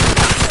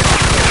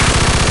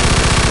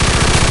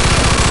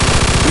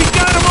 We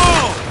got them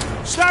all!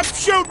 Stop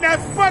shooting that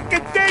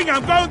fucking thing!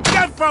 I'm going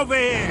deaf over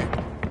here!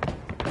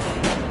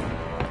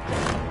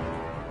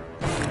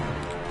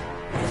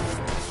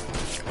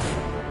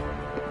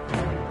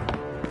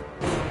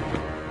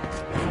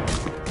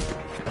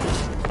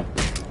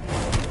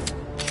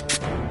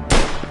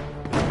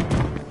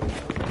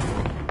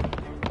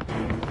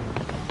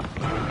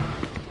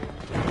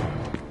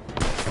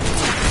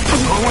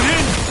 Going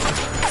in!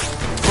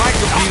 Flank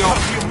him, Vito!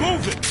 You're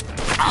moving!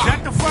 Is that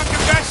the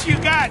fucking best you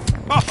got?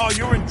 Oh,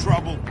 you're in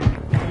trouble.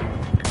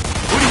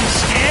 What are you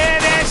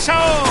scared,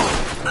 asshole?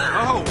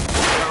 Oh,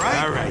 all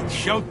right. All right,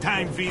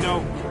 showtime, Vito.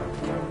 I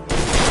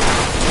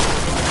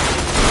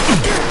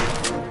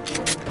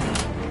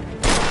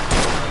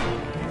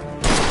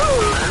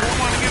don't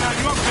want to get on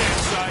your bad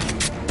side.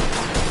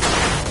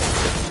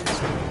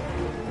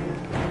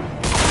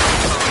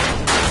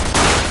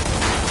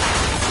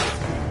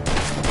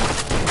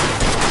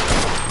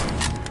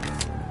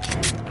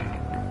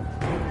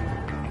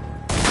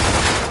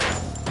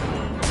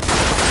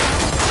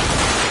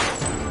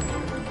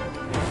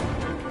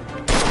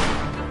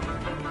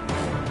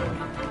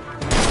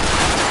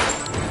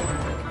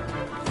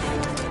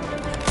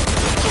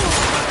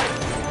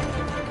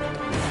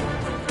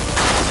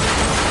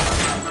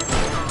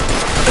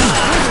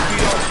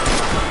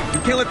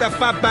 can't let that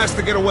fat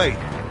bastard get away.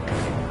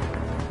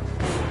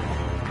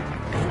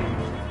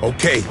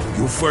 Okay,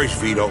 you first,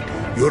 Vito.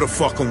 You're the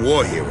fucking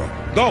war hero.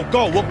 Go,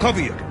 we'll cover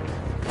you.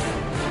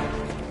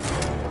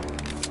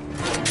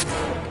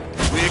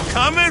 We're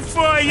coming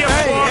for you,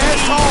 Hey,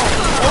 asshole!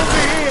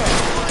 Over here!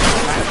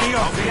 Back me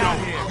up, Vito.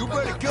 You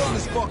better kill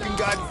this fucking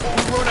guy before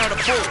we run out of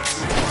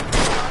bullets.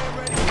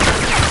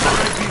 All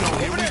right, Vito,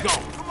 here we go.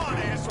 Come on,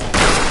 asshole!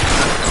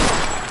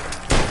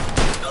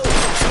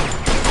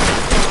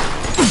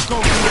 Let's go,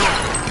 Vito.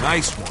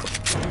 Nice one.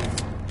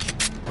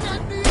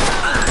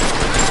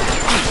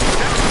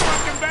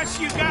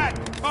 Best you got.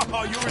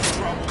 Oh, you're in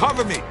trouble.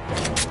 Cover me.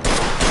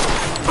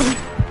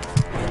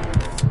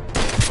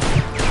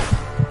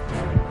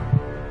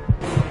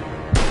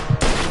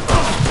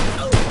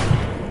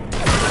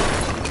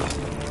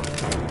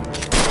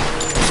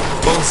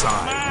 Bullseye.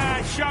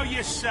 Ah, show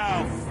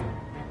yourself.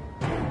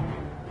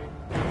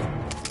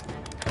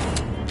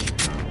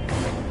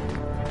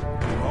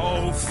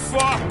 Oh,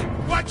 fuck.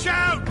 Watch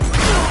out.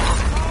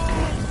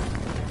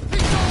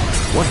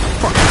 What the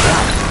fuck is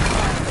that?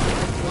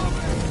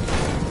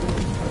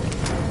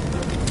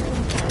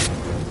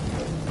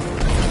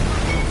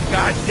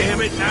 God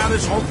damn it, now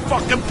this whole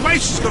fucking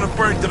place is gonna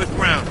burn to the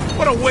ground.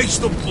 What a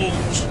waste of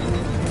booze.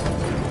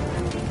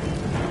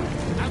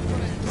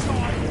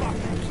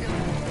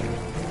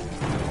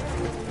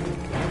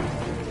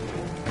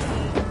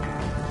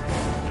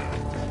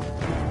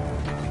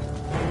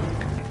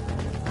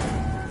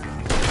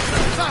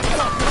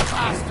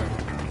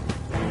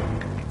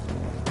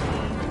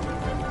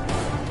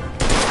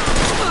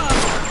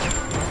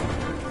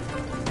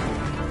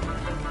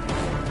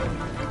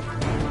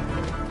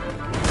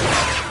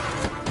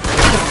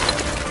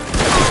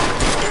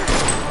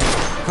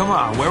 Come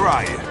on, where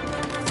are you?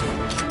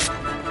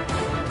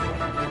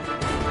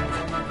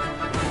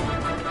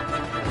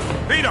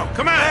 Vito,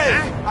 come on. Hey,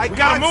 huh? I We got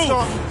gotta move.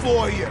 something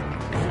for you.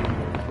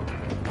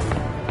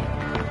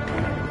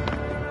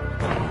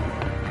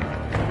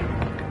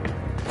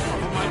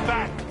 On my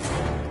back.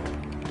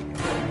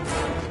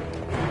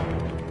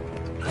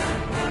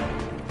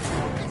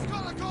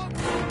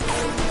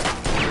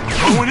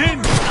 Going in.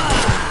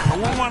 I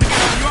won't want to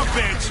get on your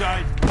bad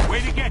side.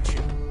 Way to get you.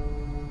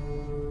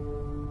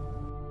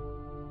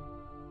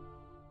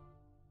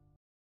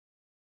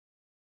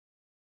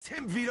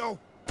 Tim, Vito.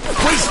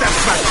 Waste that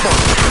fat fuck.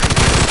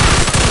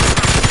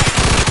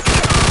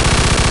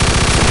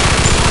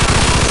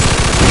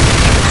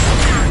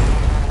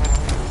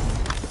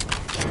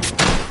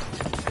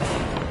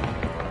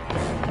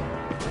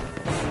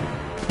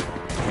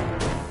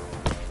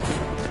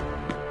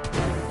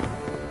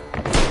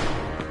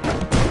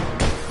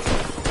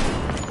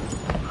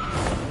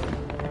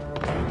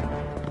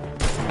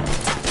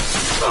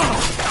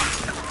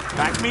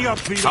 Back me up,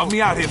 Vito. Help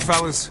me out here,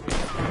 fellas.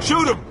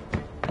 Shoot him!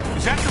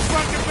 Is that the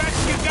fucking best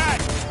you got?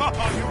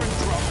 Oh, you're in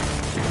trouble.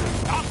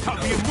 I'll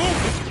cover you. Move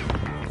it.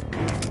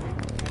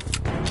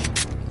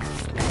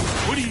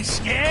 What are you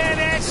scared,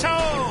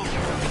 asshole?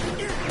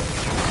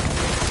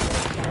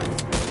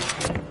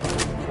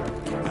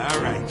 All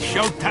right,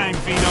 showtime,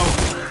 Vito.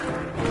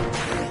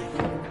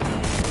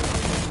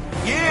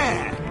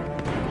 Yeah.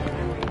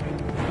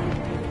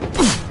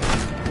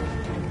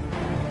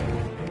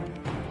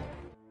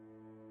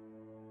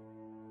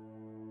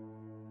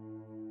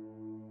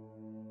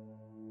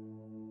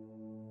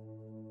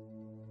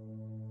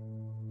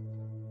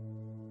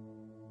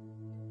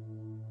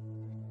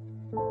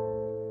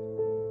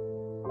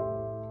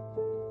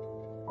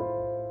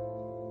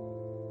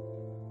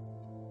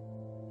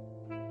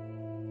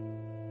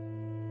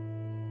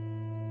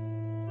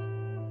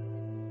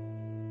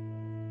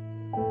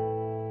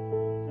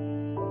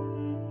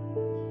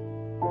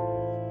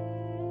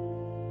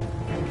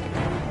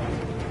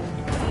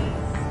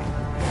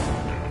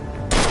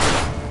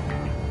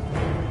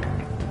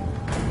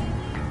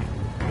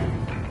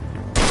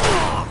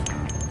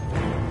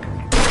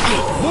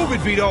 Move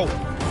it, Vito!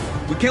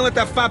 We can't let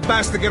that fat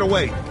bastard get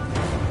away.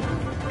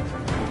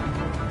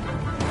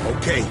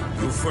 Okay,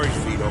 you first,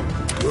 Vito.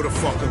 You're the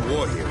fucking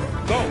war hero.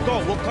 Go,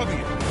 we'll cover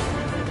you.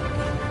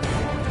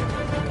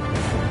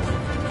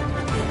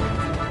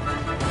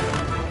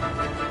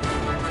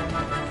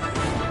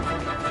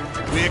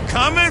 We're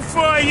coming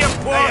for you,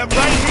 boy. Hey, I'm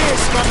right here,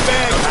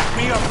 scumbag. Back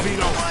me up,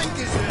 Vito. Find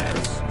his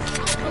ass.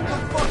 What the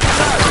fuck is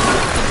that?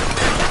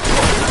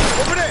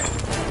 Over there.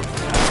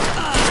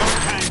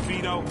 Showtime,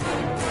 Vito.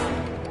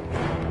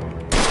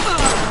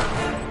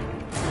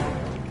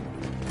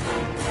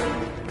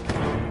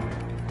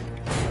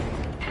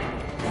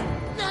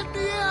 Let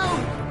me out!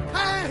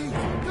 Hey,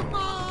 come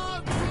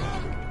on!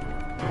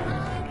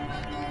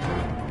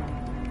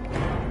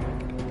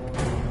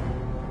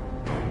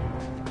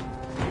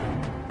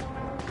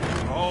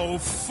 Oh,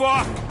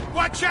 fuck.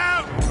 Watch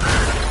out.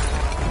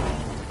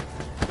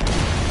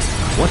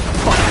 What the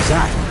fuck is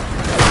that?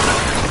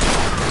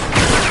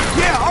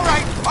 Yeah,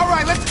 all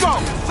right, let's go.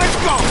 Let's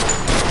go.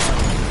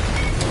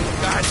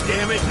 God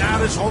damn it, now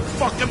this whole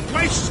fucking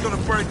place is gonna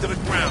burn to the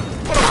ground.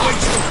 What a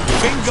waste of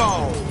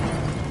bingo.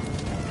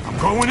 I'm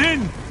going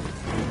in.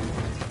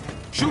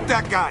 Shoot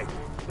that guy.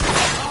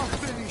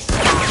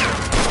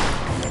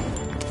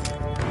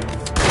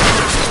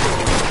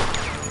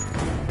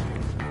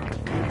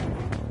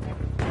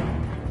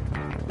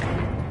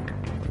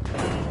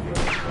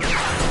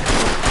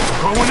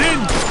 Going in!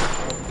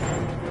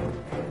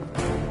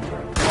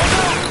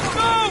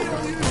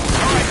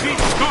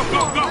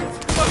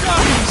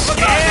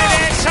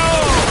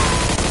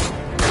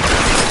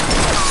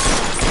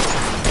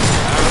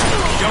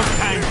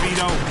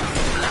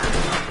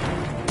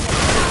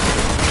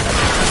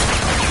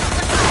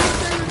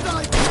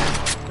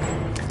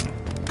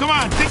 Come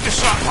on, think of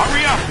something.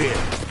 Hurry up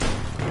here.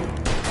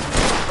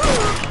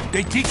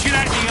 They teach you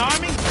that in the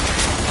army?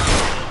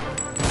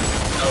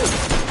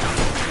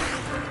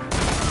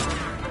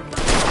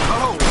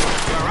 Oh,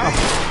 you all right?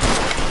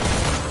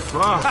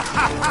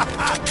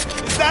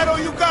 Is that all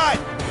you got?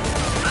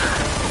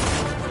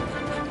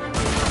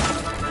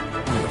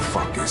 Who the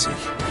fuck is he?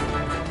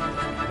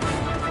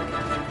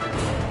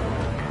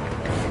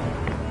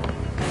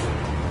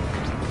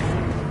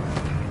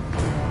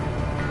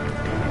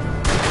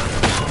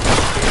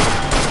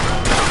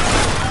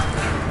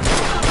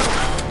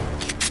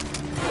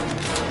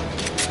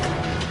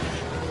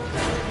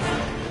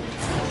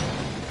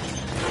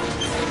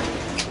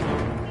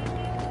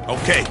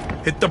 Okay,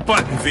 hit the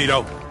button,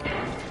 Vito.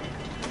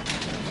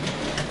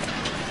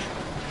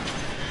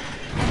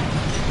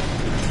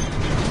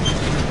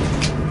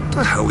 What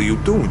the hell are you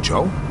doing,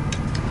 Joe?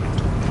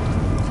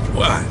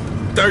 What?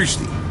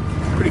 Thirsty.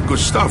 Pretty good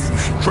stuff. You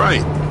should try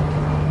it.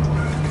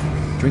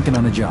 Drinking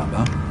on the job,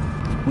 huh?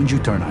 When'd you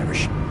turn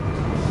Irish?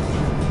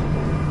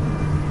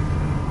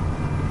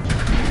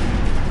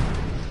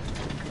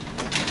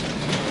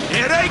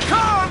 Here they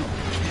come!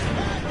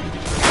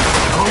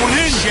 Going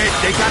in, Jake.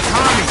 They got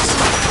Tommies.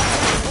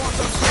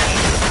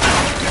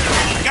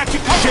 Got you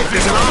covered. Shit,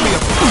 there's an army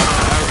of them.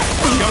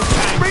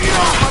 Bring it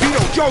on!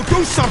 Vito, Joe,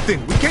 do something!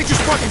 We can't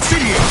just fucking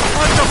sit here!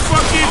 What the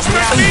fuck do you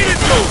expect me to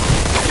do?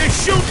 They're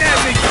shooting at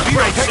me, for Vito,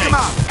 Christ's take sake. him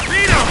out!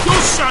 Vito, do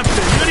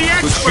something! You're the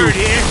expert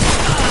here!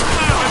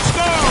 Come on, let's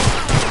go!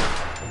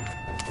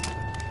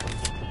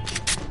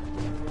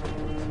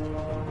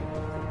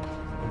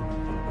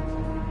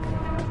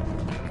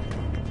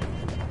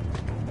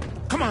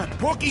 Come on,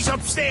 Porky's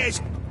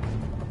upstairs!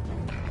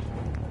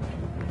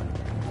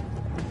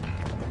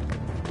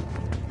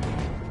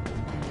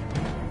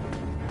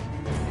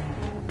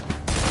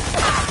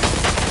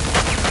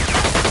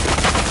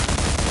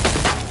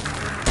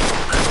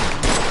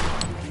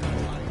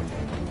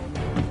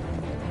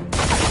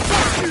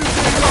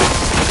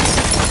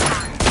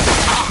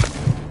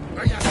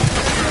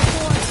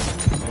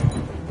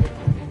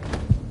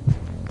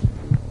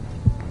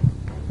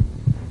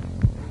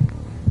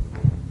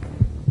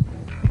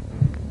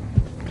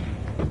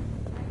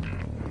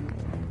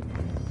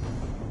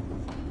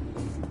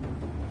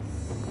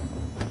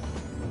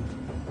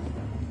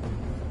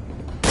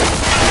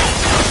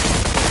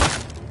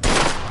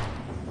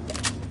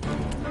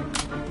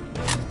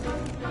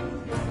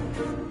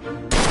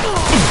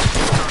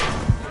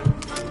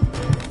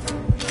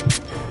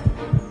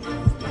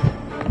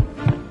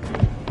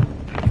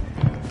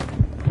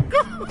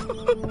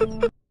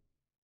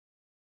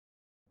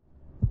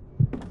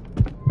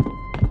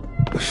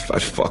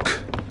 Fat fuck.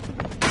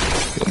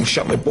 He almost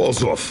shot my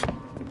balls off.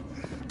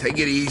 Take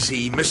it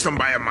easy. Missed him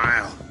by a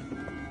mile.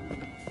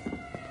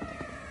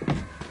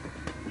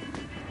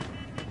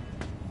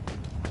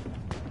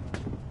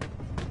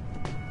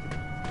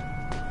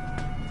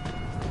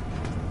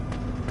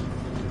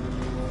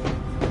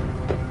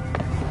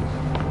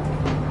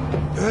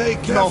 Hey,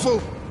 careful.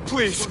 No,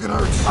 please. Fucking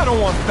hurts. I don't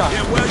want to die.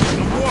 Yeah, well, you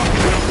can walk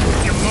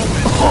in a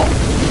moment.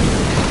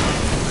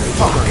 Hey,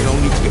 fuck, you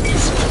don't need to get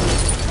this.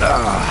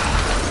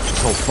 This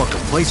whole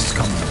fucking place is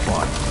coming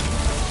apart.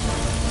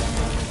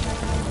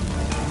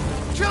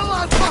 Chill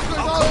out, fucker!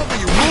 I'll cover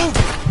you. Move!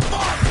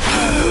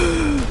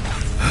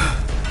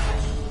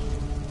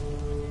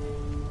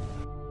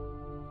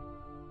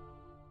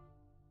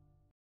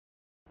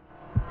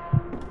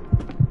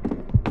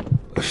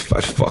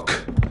 Fat fuck.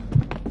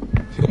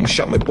 He almost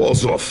shot my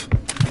balls off.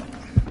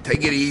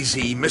 Take it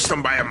easy. Missed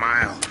him by a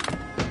mile.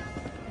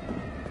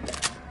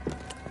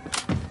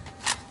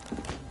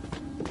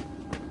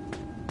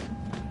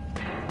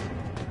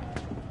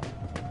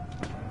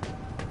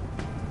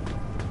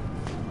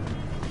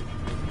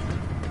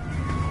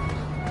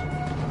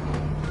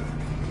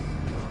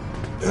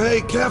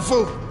 Hey,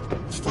 careful.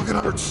 This fucking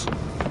hurts.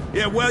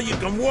 Yeah, well, you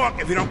can walk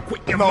if you don't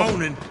quit your No,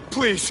 moaning.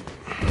 please.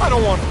 I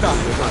don't want to die.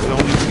 I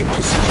don't need to get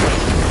this.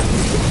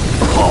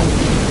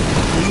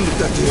 Leave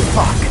that there.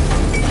 Fuck.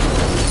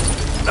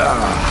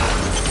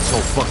 This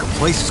whole fucking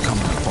place is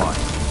coming apart.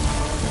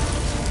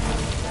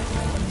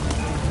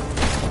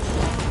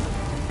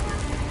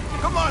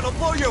 Come on, I'll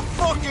blow your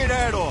fucking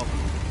head off!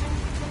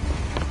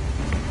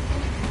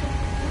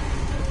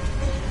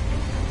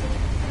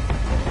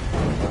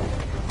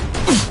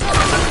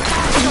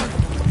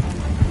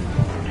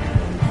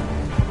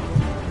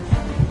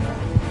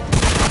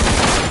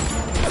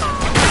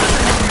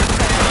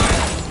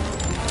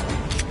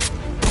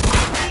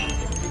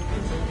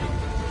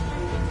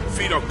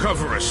 Vito,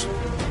 cover us.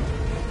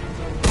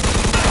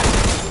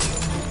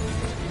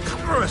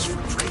 Cover us, for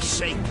Christ's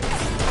sake.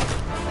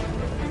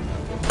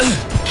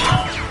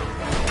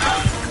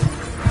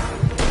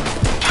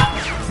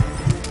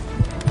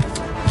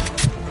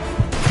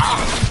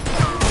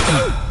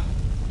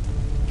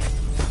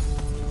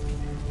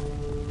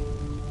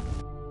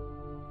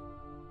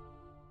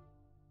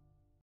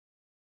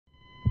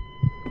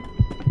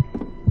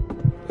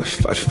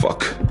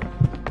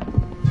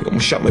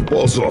 almost shot my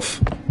balls off.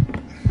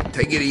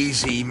 Take it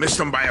easy. You missed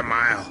him by a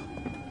mile.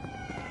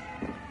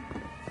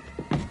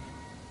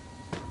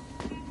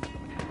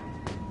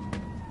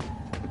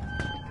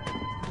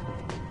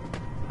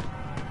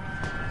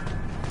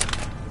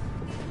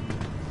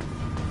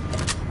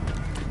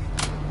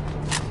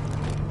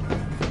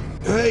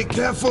 Hey,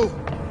 careful!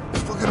 It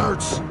fucking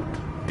hurts.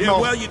 Yeah, No,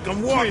 well, you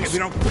can walk please. if you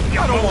don't...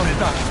 I don't want to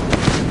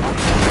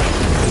die.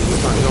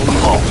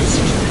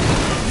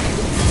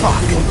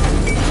 Fuck.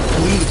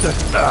 Leave the...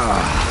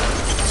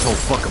 This whole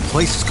fucking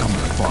place is coming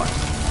apart.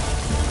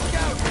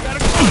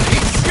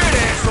 Shit,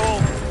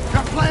 asshole!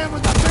 You're playing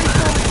with the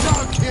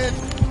baseball gun, kid!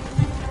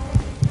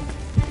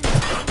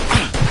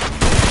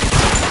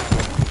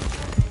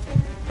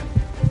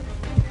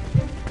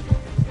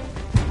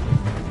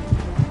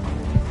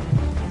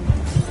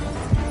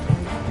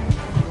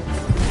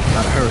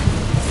 Gotta hurry.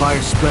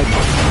 Fire's spreading.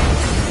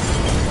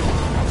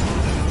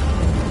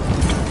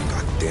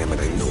 God damn it,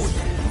 I knew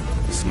it.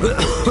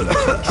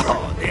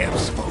 Oh, damn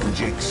smoking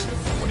jigs.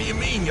 What do you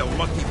mean, you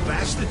lucky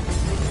bastard?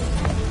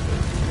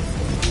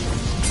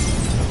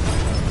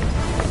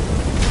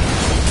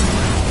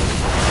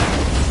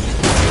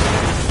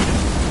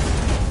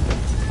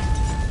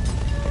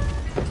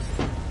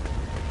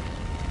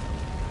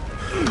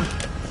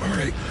 All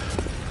right.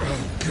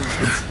 Oh,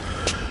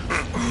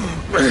 God.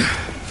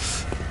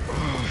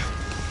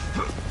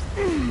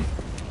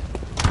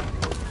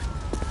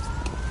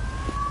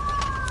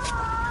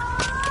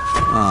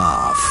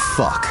 Ah,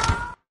 fuck.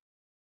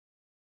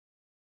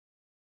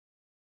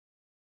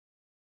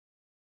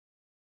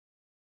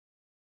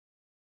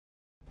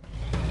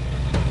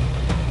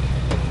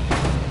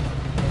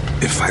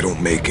 If I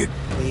don't make it,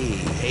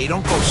 Hey,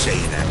 don't go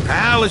saying that,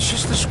 pal. It's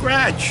just a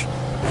scratch.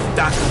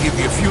 Doc will give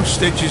you a few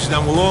stitches, and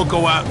then we'll all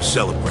go out and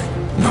celebrate.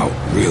 no,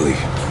 really.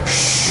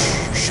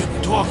 Shh, you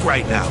shouldn't talk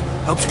right now.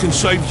 Helps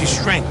conserve your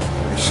strength.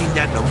 I've seen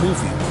that in a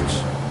movie once.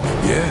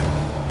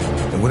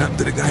 Yeah? And what happened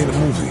to the guy in the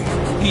movie?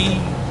 He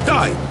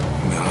died.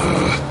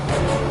 Nah.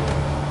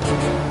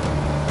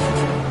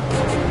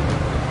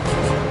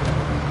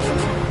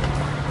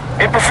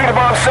 In pursuit of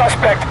armed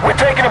suspect. We're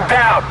taking him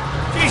down.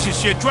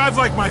 Jesus, you drive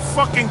like my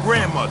fucking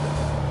grandmother.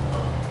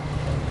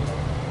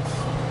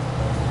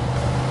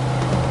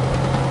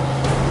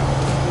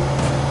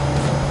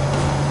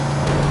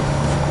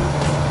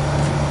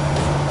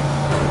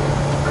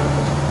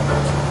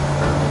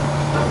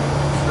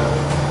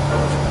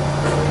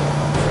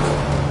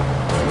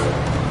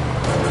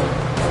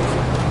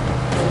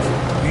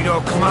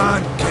 Vito, come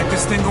on. Can't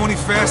this thing go any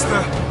faster?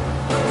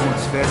 Going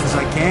as fast as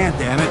I can,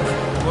 damn it.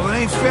 Well, it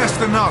ain't fast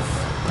enough.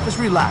 Just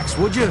relax,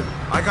 would you?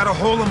 I got a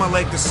hole in my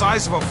leg the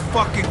size of a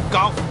fucking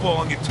golf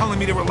ball, and you're telling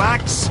me to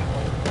relax?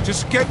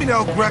 Just get me to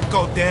El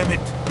Greco, damn it.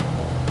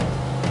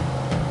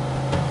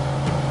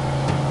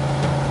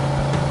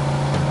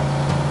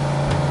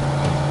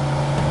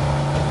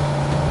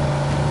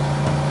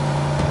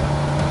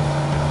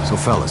 So,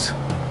 fellas,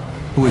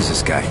 who is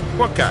this guy?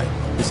 What guy?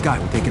 This guy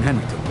we're taking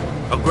Henry to.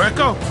 El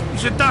Greco?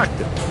 He's a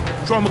doctor.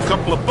 Throw him a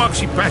couple of bucks,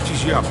 he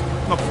patches you up.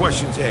 No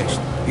questions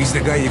asked. He's the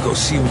guy you go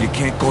see when you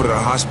can't go to the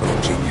hospital,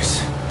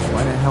 genius.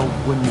 Why the hell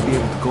wouldn't you be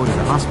able to go to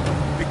the hospital?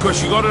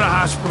 Because you go to the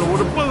hospital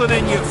with a bullet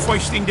in you,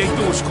 first thing they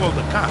do is call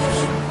the cops.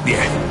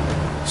 Yeah.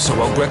 So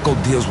El Greco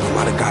deals with a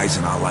lot of guys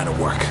in our line of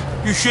work.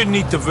 You shouldn't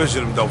need to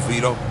visit him, though,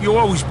 Vito. You've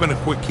always been a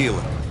quick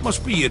healer.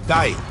 Must be your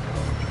diet.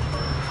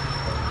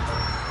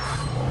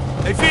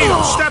 Hey,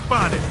 Vito, step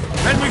on it.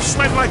 Henry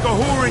smelled like a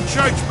whore in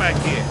church back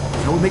here.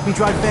 You know what make me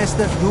drive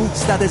faster? You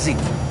start as Hey,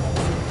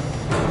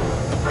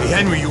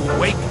 Henry, you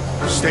awake?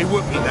 Stay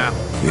with me now.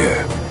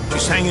 Yeah.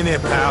 Just hang in there,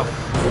 pal.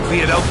 We'll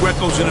be at El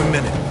Greco's in a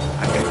minute.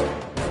 I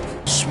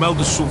can smell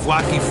the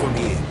souvlaki from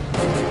here.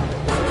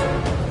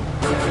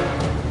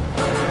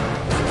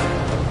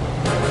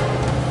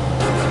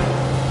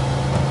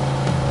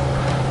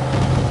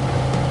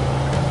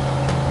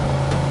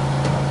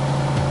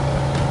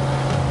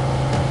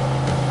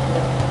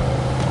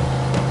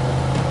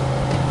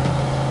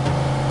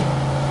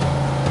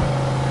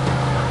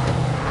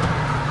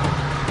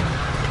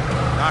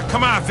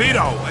 Come on, Vito.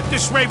 At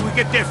this rate, we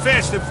get there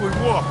faster if we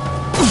walk.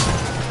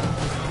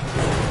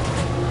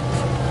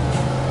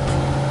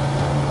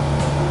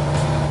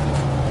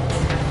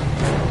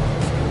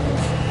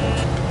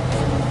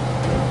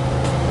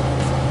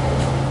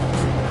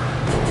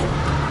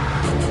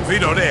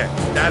 Vito, there.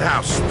 That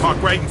house.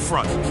 Park right in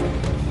front.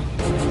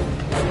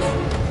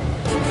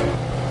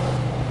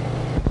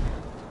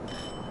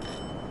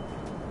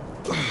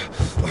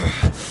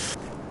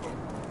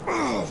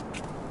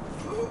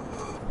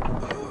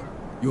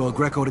 You El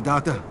Greco the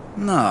doctor?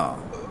 No,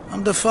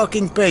 I'm the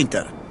fucking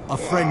painter. A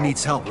friend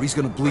needs help or he's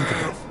gonna bleed to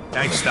death.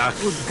 Thanks, Doc.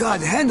 Good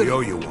God, Henry. We owe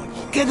you one.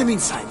 Get him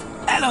inside.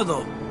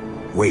 Hello,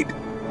 Wait.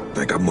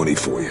 I got money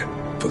for you.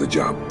 For the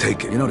job.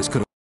 Take it. You know this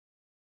could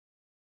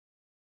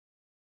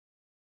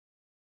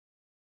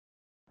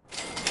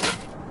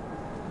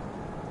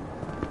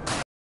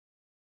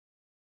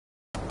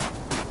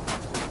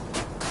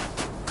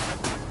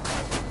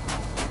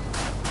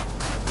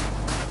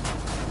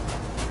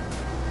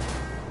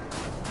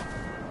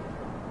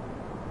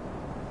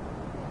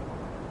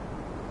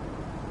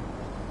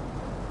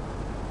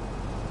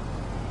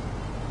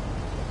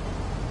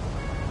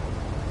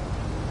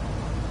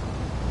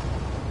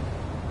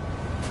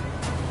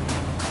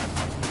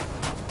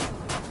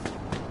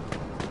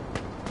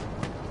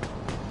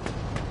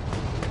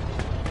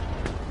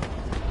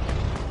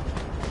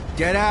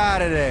Get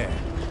out of there!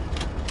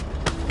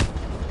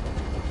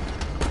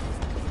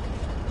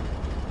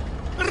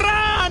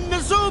 Run,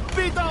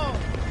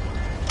 subito!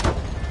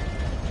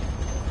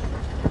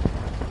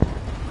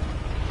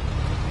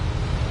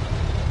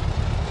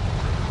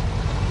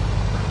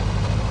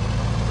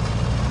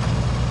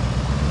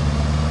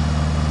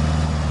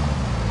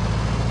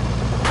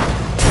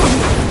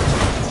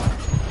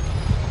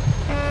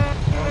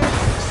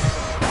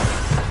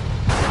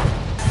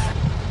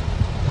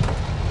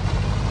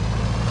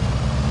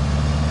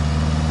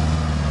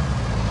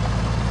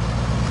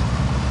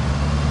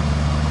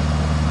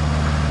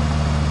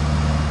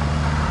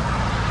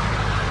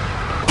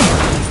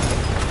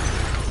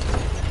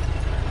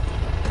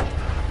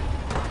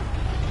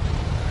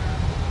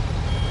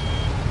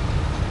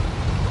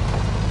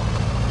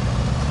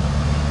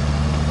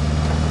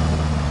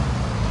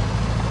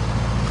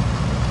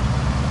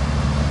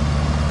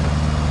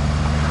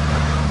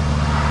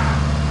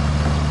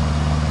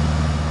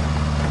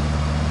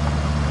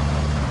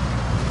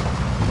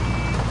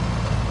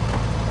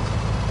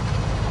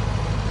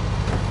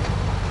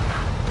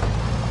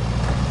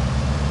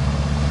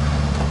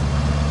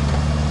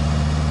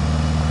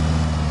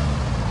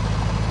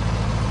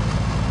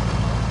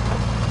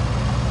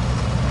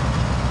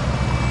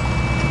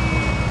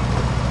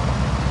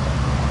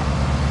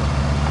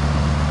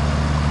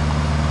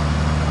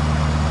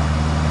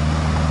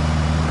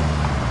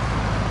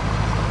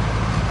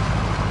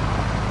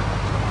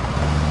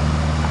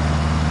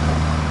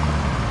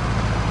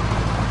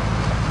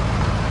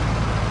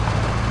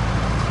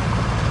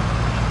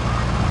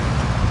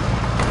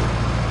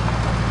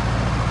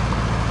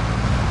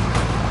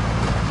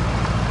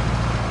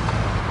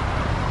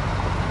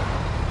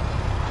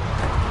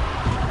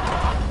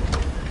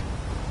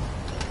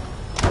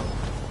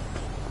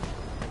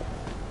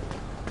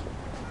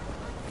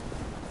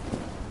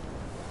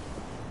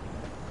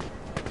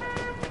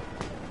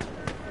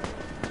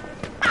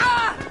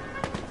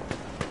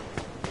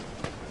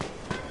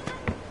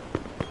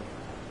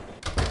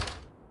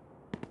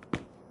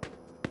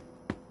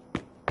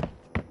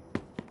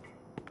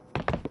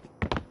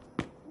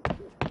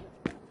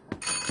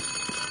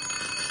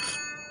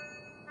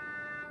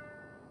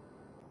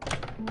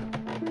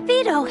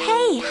 Vito,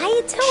 hey, how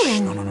you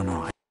doing?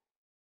 No.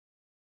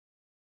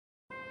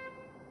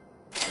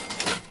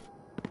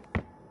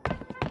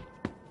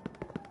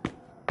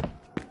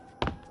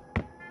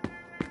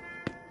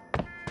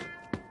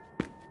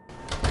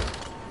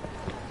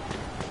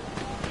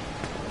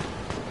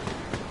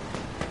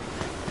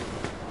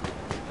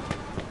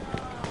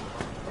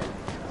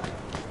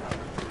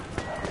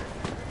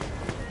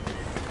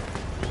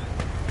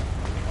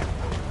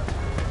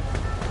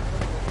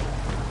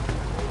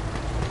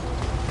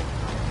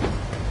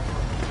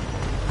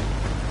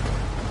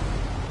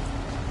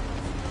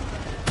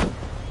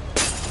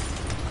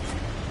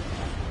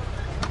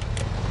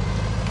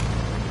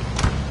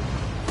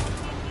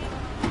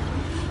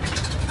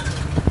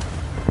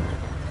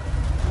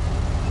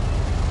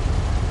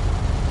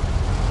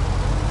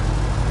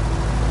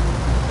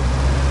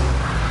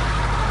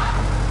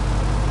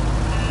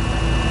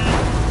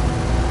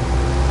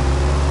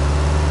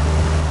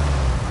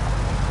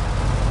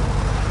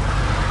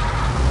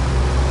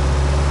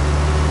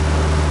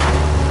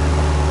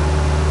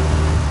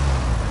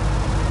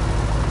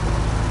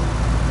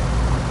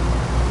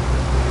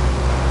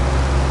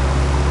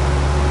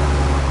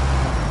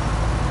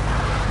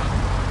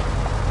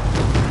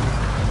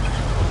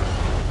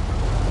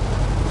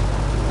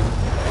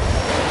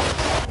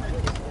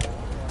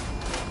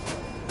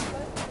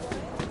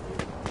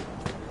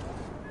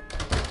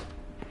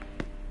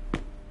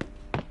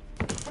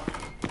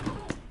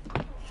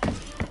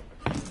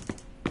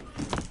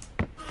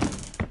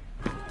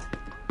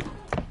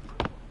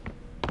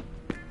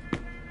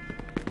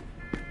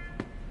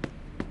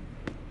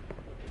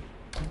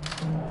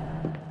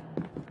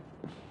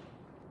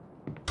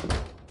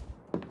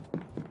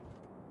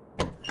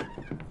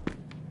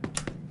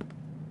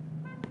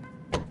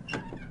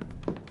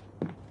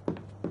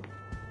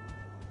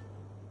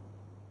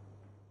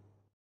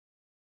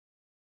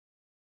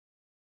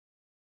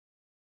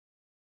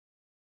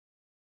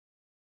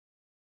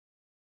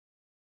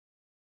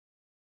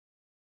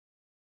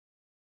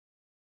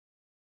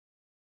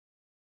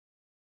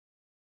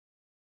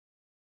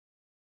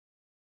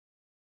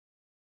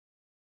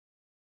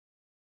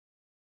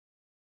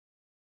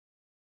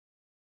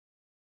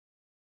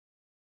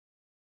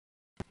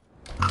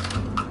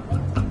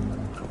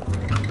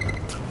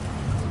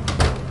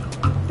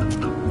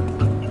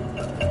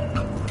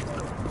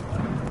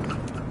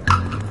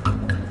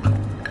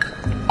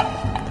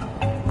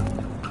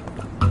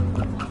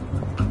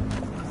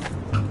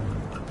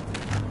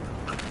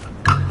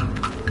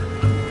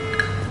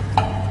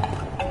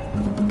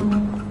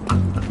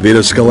 Vito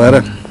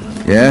Scaletta?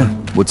 Yeah?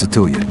 What's it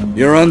to you?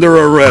 You're under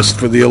arrest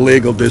for the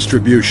illegal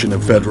distribution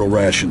of federal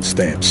ration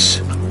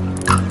stamps.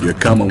 You're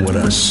coming with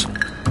us.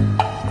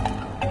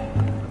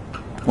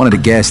 One of the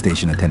gas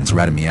station attendants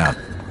ratted me out.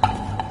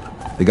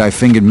 The guy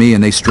fingered me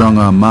and they strung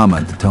on Mama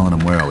into telling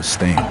him where I was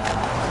staying.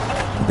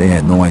 They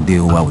had no idea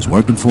who I was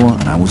working for,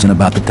 and I wasn't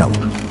about to tell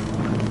them.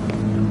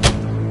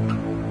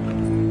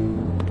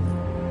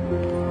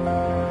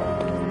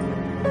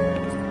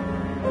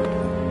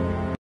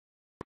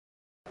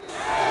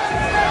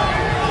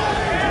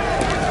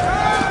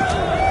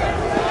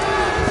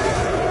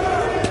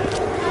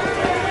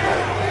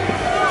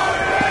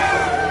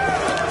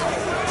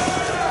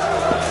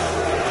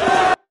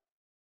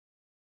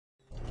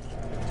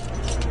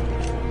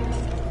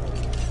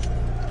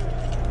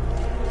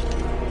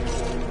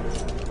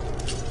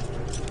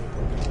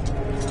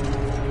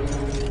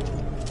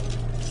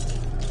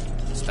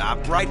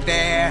 Stop right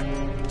there.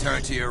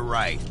 Turn to your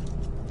right.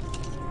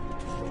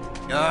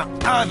 Your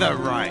other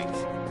right.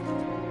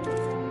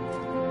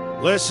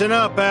 Listen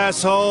up,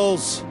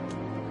 assholes.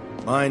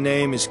 My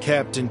name is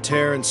Captain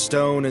Terrence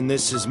Stone, and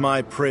this is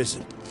my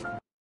prison.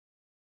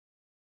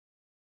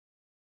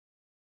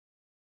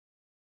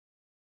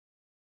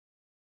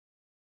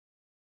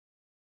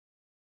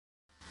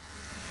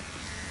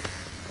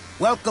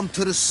 Welcome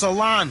to the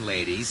salon,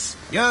 ladies.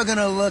 You're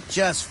gonna look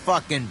just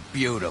fucking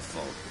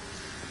beautiful.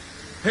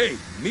 Hey,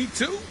 me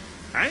too?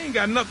 I ain't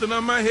got nothing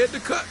on my head to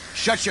cut.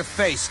 Shut your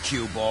face,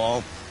 cue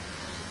ball.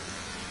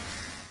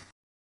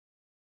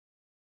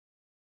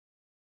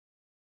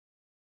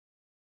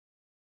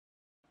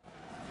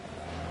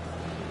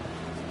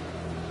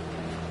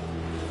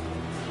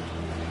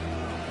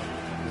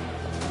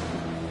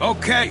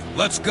 Okay,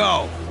 let's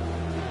go.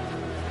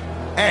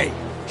 Hey,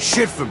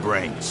 shit for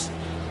brains.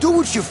 Do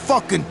what you're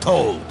fucking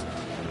told.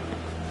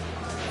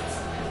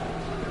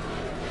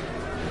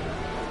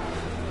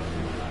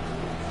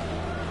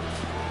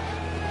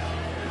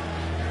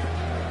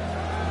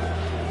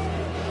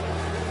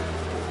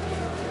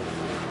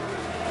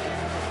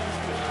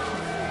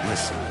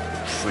 Listen,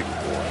 pretty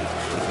boy,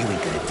 if you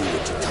ain't gonna do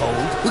what you're told,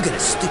 we're gonna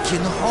stick you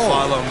in the hole.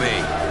 Follow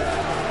me.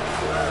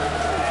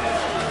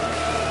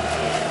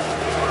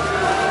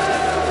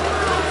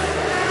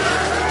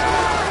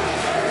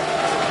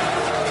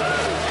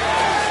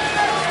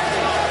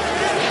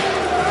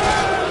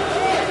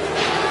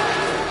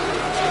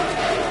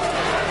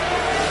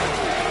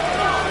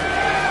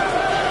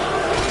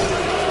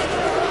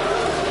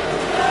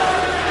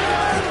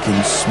 I can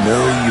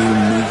smell you,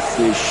 new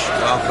fish.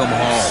 Welcome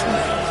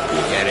home.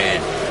 Get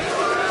in.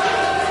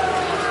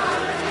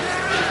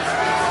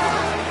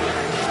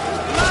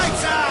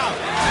 Lights out!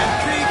 And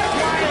be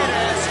quiet,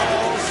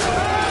 assholes!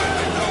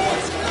 You know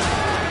what's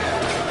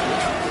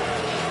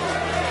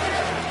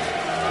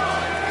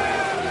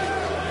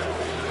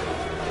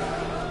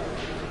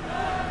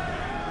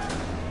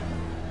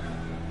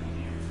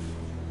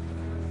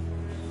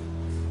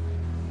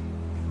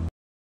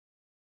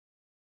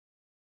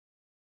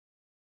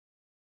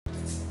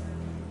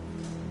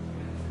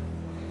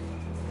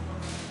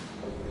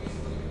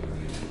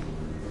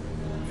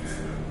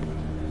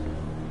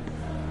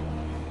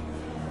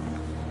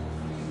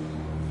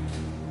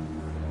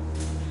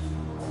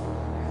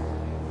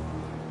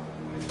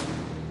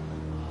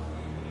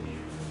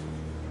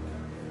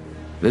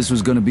This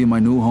was gonna be my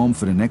new home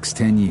for the next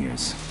 10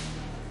 years.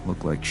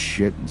 Looked like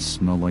shit and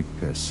smelled like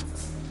piss.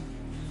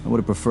 I would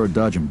have preferred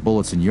dodging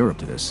bullets in Europe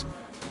to this.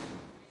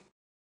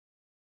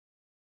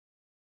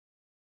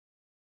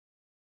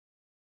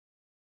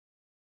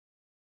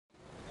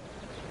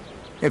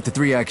 After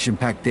 3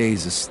 action-packed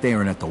days of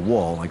staring at the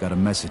wall, I got a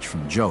message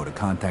from Joe to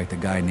contact a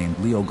guy named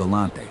Leo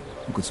Galante,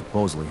 who could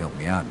supposedly help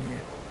me out in here.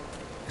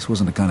 This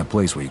wasn't the kind of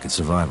place where you could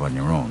survive on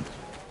your own.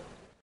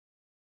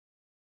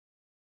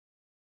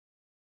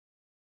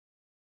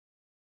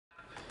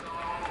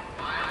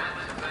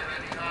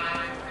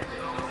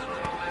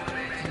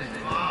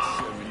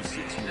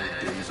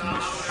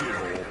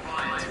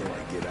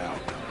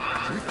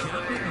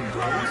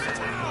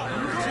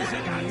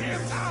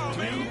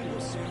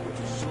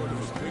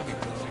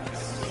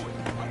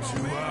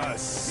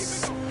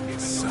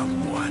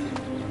 Someone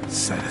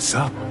set us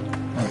up.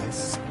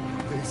 Yes,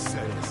 they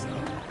set us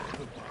up.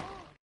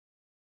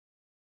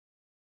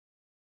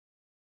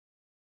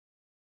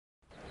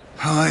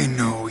 I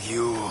know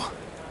you.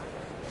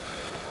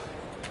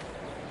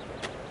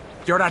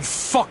 You're that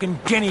fucking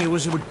guinea who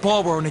was with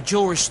Barbara in the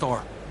jewelry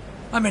store.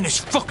 I'm in this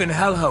fucking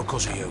hellhole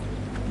because of you.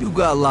 You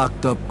got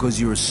locked up because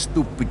you're a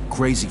stupid,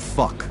 crazy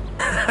fuck.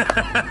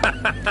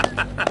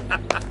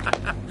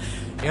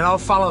 You know,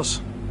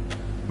 fellas,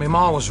 my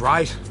mom was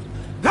right.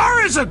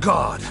 There is a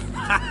God!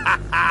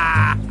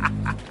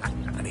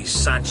 And he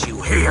sent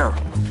you here,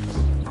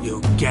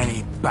 you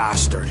guinea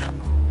bastard,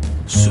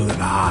 so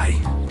that I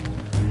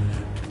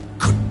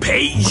could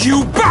pay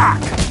you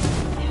back!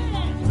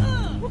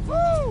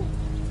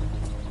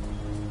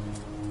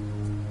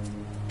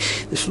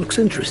 This looks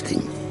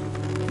interesting.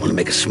 Want to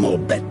make a small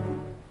bet?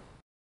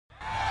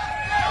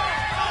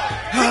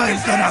 I'm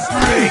gonna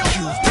break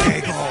you,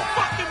 Dago!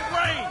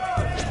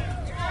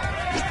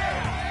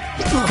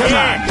 Come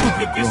on, you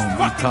get this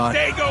fucking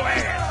Dago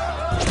ass!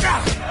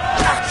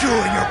 You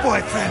and your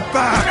boyfriend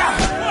back!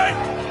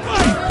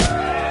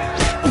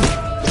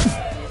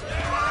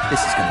 This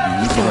is gonna be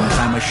easier than the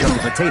time I shoved a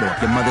potato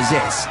up your mother's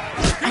ass.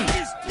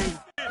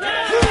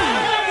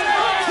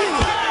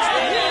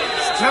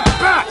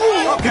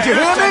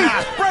 you hear me?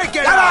 Break it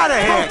Get up! out of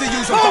here! Both of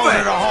you are going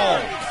to the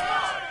hole!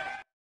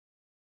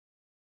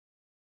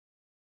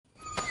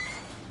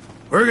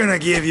 We're gonna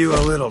give you a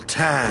little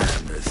time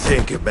to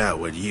think about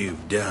what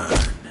you've done.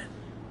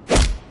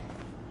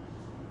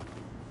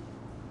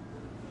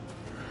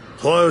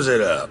 Close it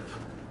up.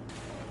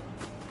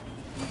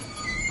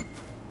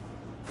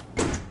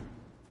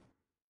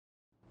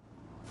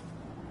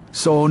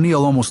 So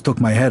O'Neill almost took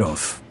my head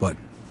off, but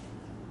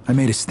I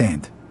made a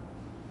stand.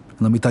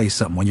 And let me tell you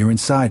something, when you're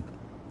inside,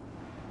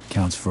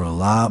 counts for a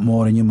lot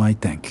more than you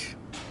might think.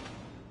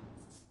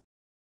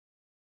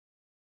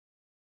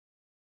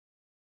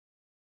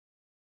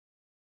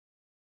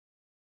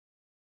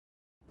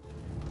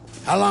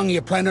 How long are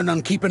you planning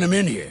on keeping him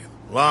in here?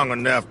 Long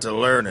enough to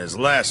learn his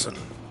lesson.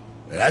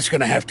 That's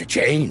gonna have to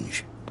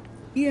change.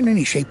 He in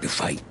any shape to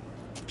fight?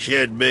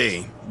 Should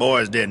be.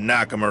 Boys didn't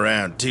knock him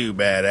around too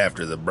bad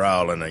after the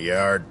brawl in the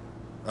yard.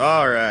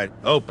 All right,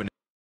 open it.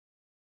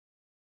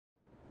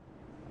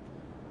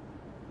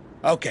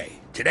 Okay,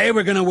 today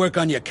we're gonna work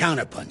on your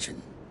counterpunching.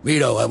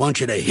 Vito, I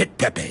want you to hit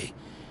Pepe.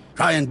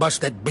 Try and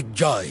bust that big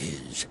jaw of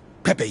his.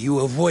 Pepe, you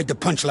avoid the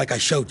punch like I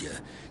showed you.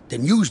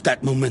 Then use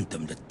that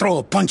momentum to throw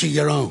a punch of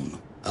your own.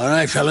 All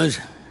right, fellas,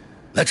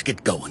 let's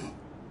get going.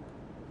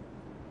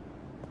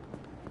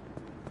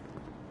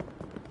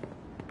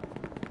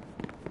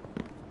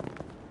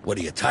 What,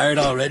 are you tired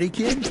already,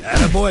 kid?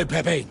 Attaboy,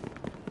 Pepe.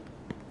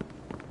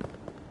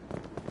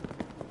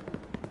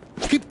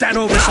 Keep that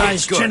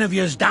oversized chin of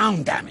yours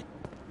down, damn it.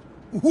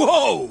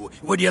 Whoa!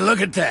 Would you look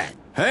at that?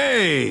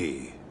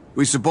 Hey!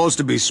 We supposed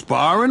to be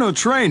sparring or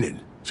training?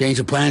 Change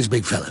of plans,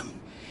 big fella.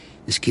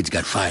 This kid's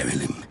got fire in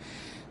him.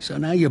 So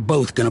now you're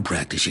both gonna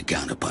practice your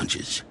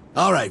counterpunches.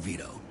 All right,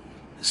 Vito.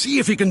 See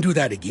if you can do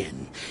that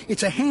again.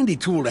 It's a handy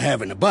tool to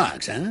have in the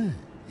box, huh?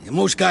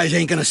 Most guys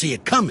ain't gonna see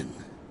it coming.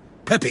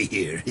 Pepe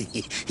here,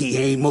 he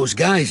ain't most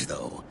guys,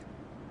 though.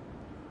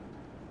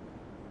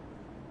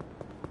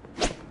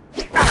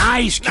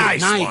 Nice,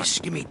 kid, nice.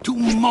 Give me 2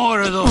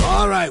 more of those.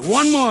 All right,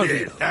 1 more,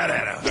 Shit, Vito. that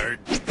had to hurt.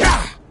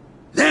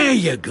 There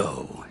you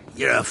go.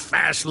 You're a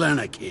fast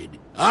learner, kid.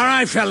 All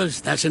right,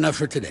 fellas, that's enough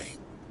for today.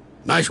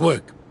 Nice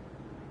work.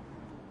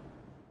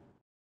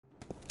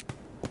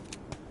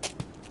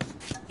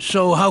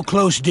 So, how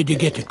close did you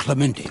get to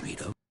Clemente,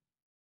 Vito?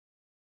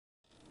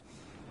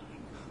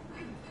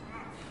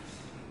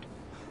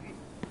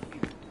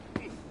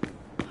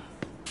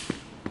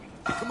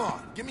 Come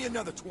on, give me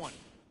another 20.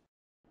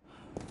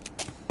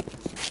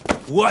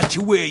 Watch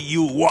where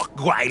you walk,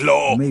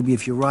 Guaylo. Maybe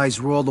if your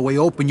eyes were all the way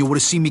open, you would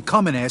have seen me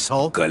coming,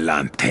 asshole.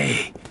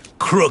 Galante.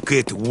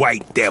 Crooked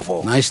white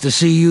devil. Nice to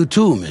see you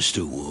too,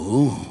 Mr.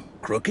 Wu.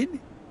 Crooked?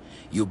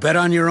 You bet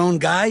on your own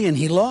guy and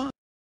he lost?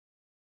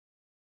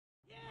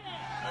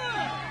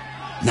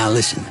 Now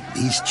listen,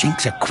 these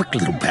chinks are quick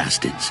little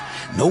bastards.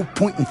 No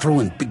point in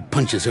throwing big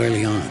punches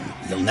early on.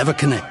 You'll never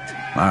connect.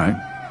 All right.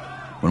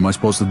 What am I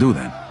supposed to do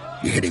then?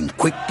 You hit him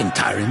quick and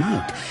tire him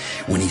out.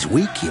 When he's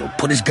weak, he'll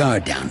put his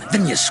guard down.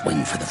 Then you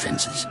swing for the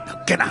fences.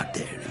 Now get out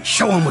there and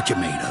show him what you're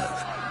made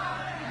of.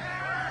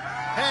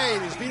 Hey,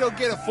 does Vito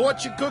get a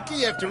fortune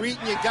cookie after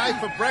eating your guy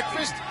for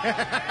breakfast?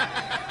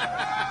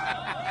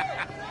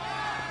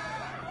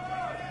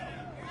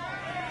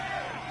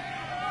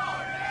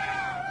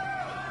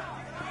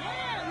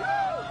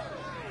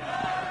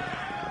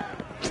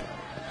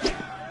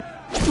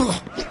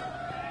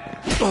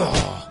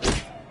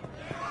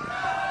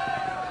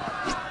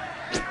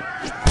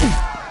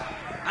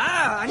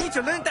 I need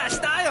to learn that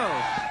style.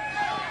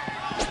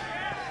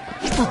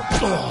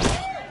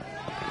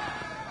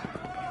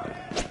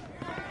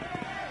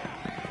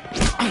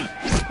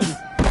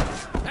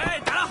 哎，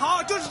打得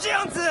好，就是这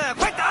样子，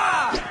快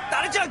打！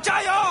打得这样，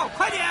加油，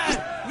快点！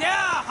耶，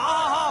好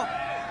好好。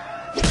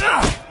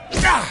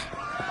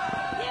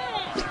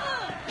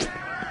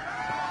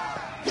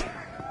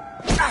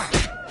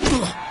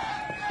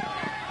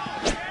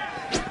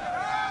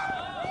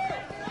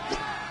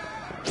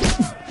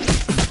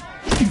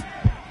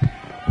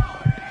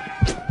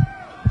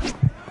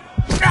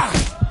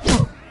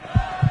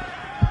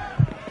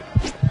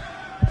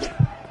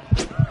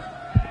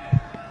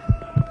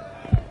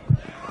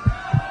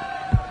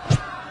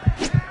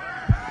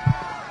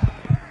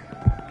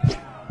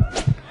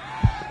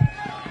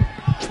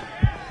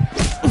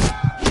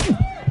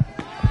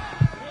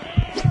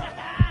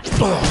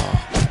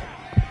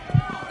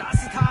打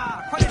死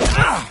他！快点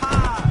打死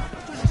他！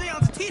就是这样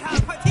子踢他，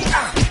快踢！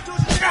就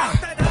是这样，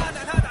带他，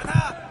打他，打他！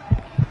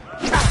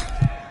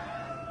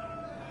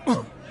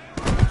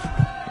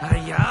哎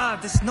呀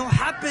 ，this no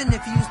happen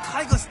if you use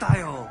tiger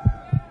style.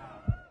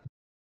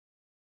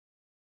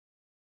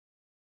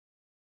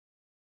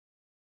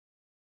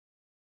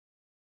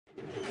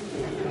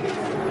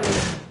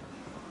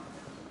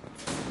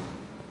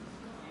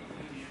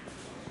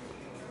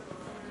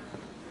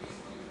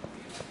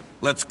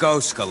 Let's go,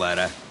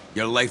 Scaletta.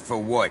 You're late for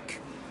work.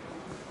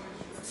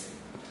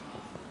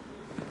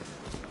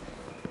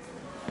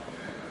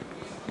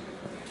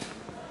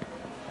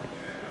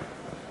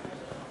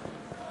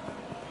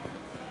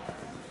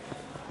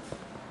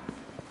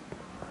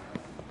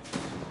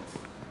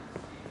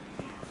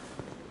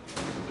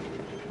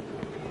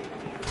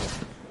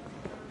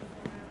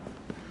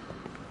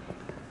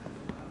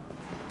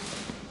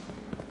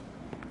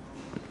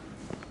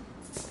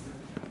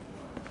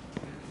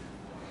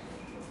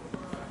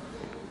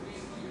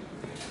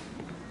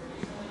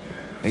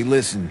 Hey,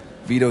 listen.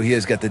 Vito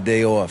here's got the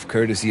day off,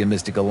 courtesy of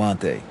Mr.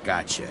 Galante.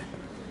 Gotcha.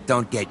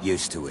 Don't get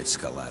used to it,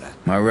 Scaletta.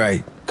 All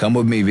right. Come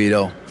with me,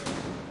 Vito.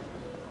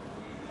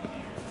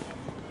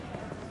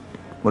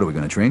 What, are we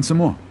gonna train some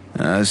more?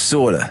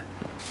 Sorta.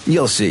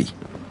 You'll see.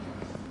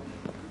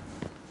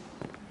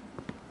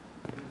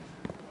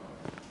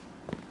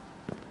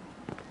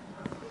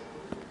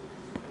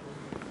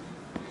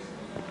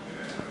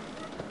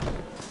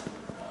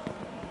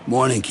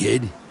 Morning,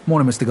 kid.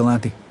 Morning, Mr.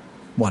 Galante.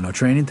 What, no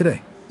training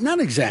today? Not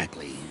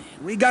exactly.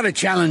 We got a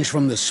challenge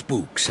from the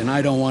spooks, and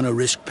I don't want to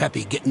risk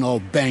Peppy getting all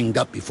banged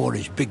up before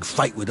his big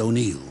fight with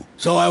O'Neill.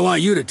 So I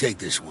want you to take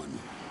this one.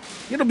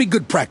 It'll be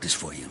good practice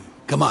for you.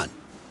 Come on.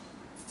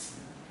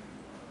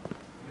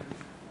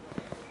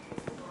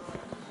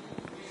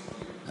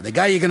 Now, the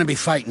guy you're gonna be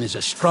fighting is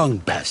a strong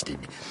bastard,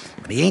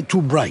 but he ain't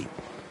too bright.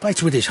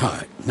 Fights with his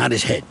heart, not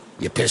his head.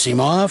 You piss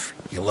him off,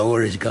 you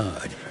lower his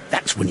guard.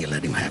 That's when you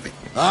let him have it.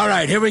 All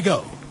right, here we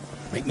go.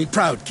 Make me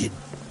proud, kid.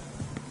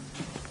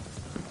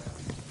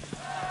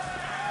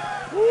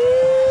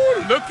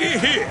 Ooh, looky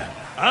here.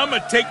 I'ma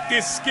take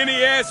this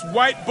skinny-ass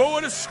white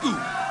boy to school.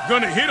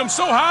 Gonna hit him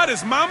so hard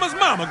his mama's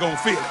mama gonna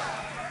feel it.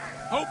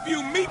 Hope you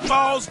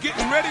meatballs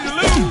getting ready to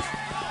lose.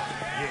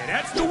 Yeah,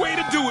 that's the way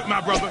to do it, my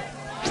brother.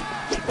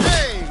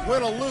 Hey,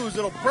 win or lose,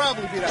 it'll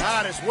probably be the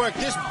hardest work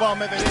this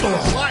bum ever did in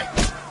his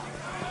life.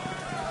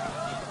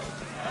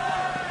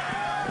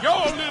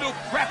 Your little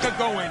cracker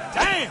going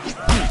down.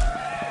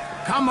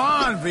 Come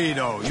on,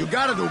 Vito. You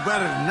gotta do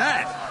better than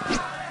that.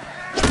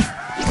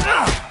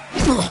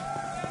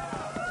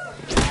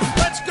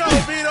 Let's go,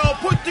 Vito.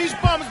 Put these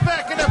bums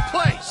back in their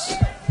place.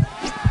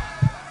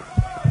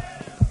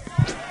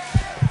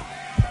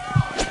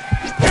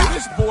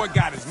 This boy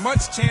got as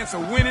much chance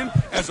of winning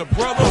as a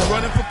brother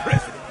running for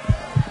president.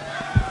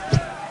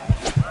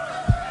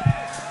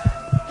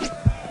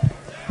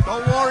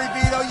 Don't worry,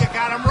 Vito. You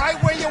got him right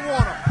where you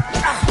want him.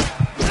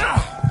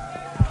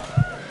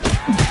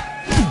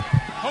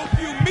 Hope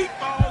you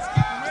meatballs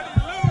getting ready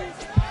to lose.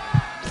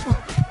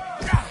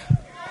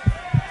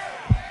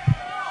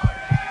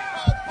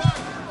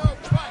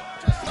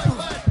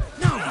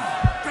 No,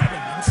 grab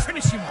him and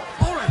finish him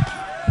off. All right,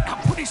 now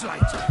put his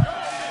lights on.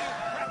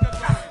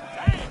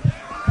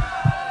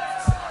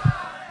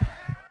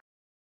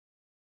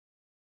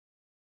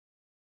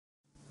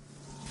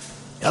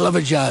 Hell of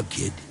a job,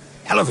 kid.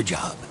 Hell of a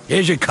job.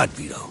 Here's your cut,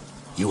 Vito.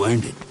 You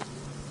earned it.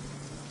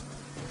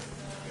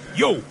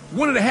 Yo,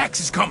 one of the hacks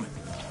is coming.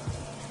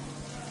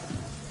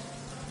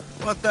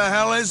 What the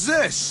hell is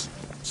this?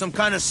 Some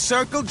kind of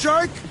circle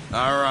jerk?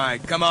 All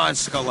right, come on,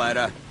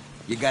 Scaletta.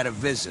 You got a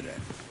visitor.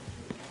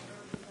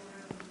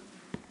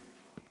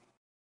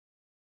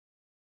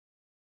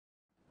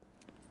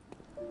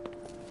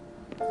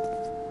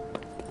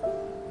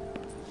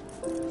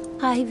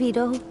 Hi,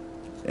 Vito.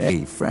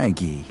 Hey,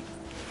 Frankie.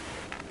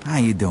 How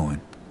you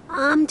doing?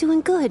 I'm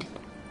doing good.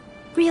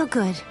 Real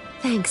good,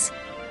 thanks.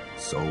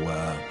 So,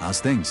 how's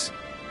things?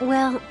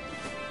 Well,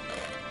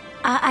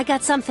 I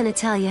got something to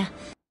tell you.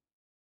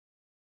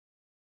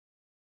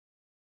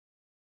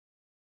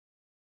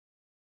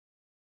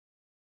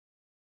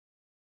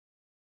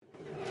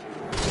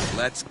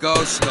 Let's go,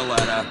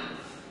 Scaletta.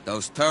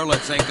 Those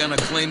turlets ain't gonna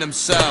clean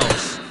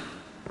themselves.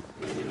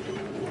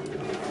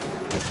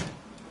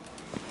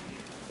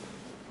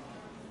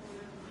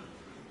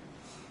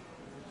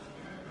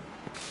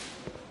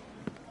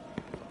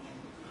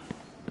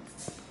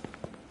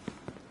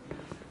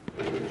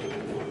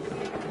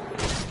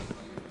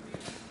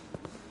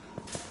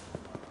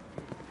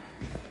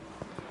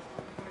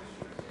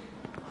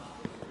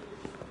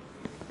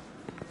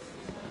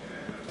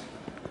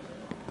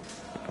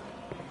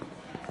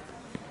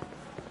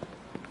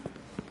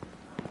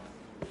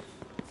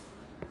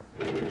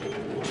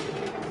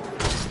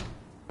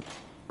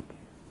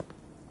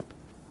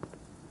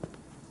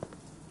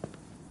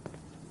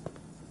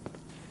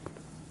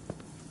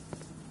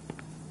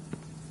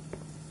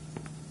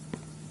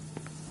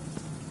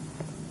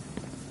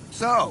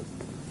 So,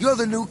 you're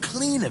the new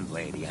cleaning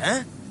lady,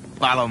 huh?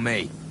 Follow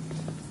me.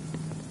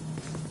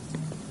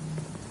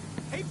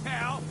 Hey,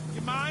 pal,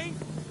 you mind?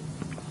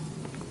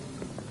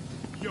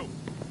 Yo,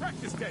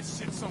 practice that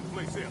shit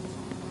someplace else.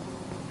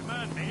 Come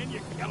on, man,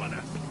 you're killing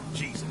us.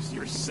 Jesus,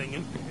 your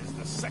singing is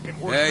the second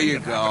worst There thing you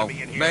that happened go. to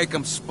me in here. Make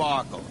them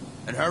sparkle.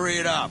 And hurry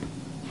it up.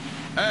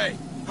 Hey,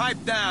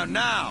 pipe down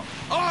now.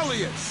 All of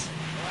yous.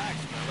 Relax,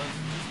 fellas.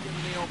 Just give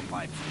me the old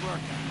pipes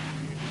working.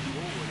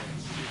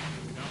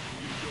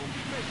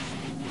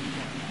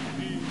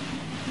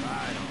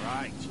 All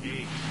right.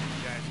 Jeez,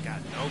 you guys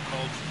got no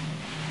culture.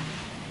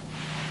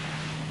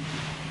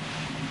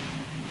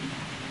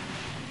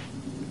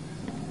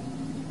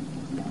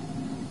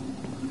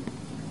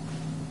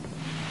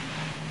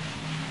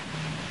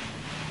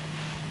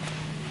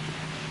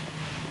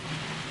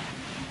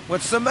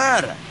 What's the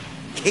matter?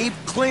 Keep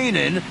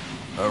cleaning,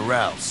 or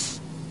else.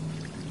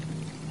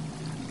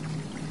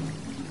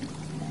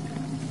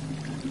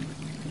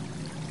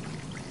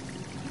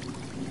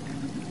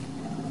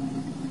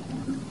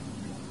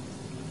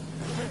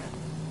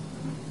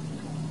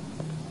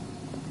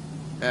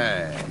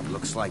 Hey,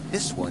 Looks like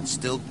this one's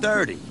still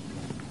dirty.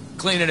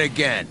 Clean it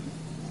again.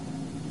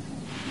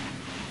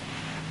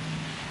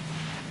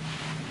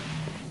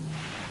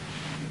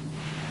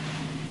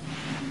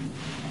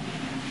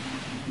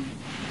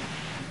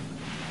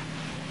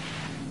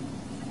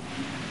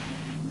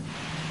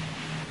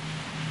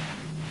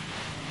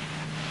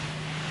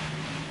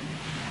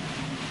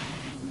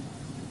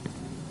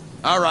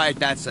 All right,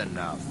 that's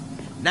enough.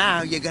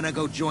 Now you're gonna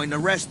go join the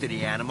rest of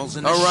the animals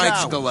in the All right,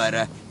 showers.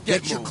 Scaletta.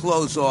 Get your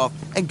clothes off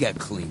and get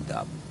cleaned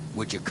up.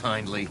 Would you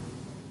kindly?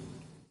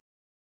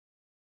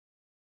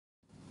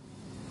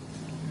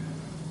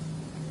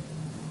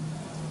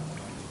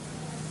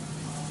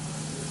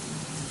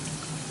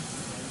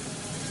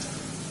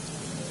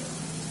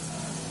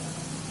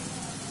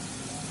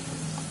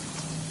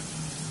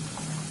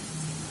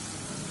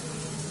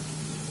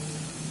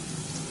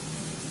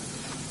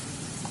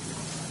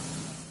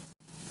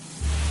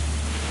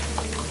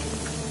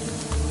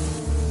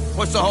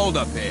 What's the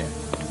holdup here?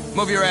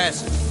 Move your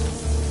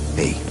asses.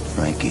 Hey,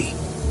 Frankie,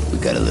 we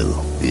got a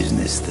little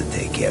business to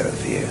take care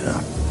of here, huh?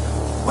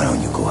 Why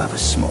don't you go have a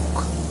smoke?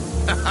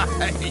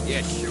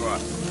 Yeah, sure.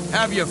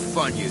 Have your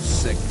fun, you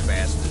sick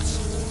bastards.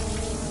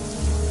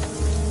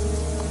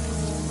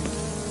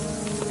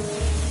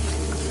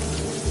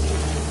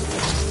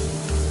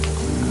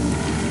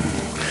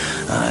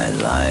 I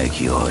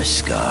like your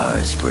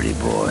scars, pretty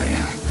boy.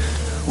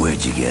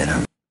 Where'd you get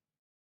them?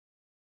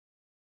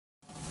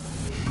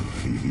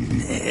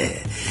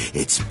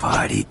 It's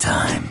party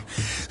time.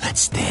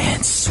 Let's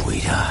dance,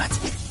 sweetheart.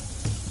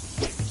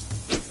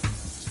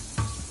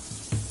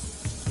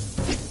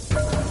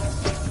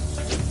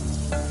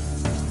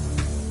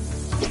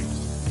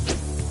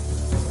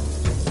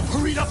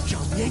 Hurry up,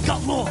 John. You ain't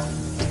got long.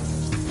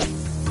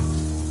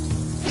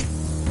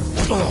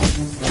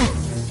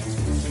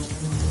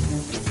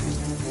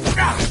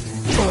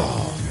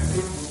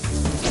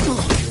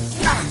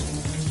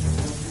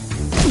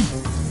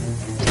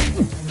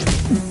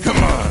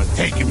 Come on,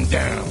 take him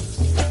down.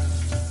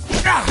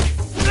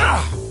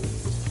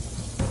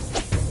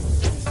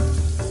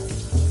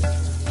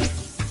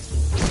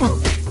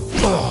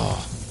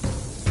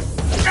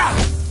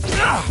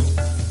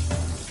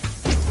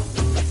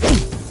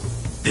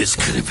 This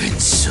could have been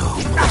so...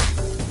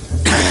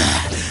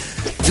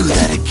 Do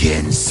that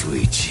again,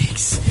 sweet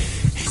cheeks.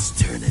 It's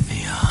turning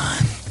me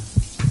on.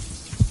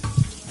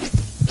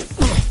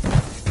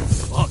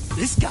 Fuck,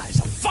 this guy's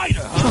a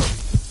fighter, huh?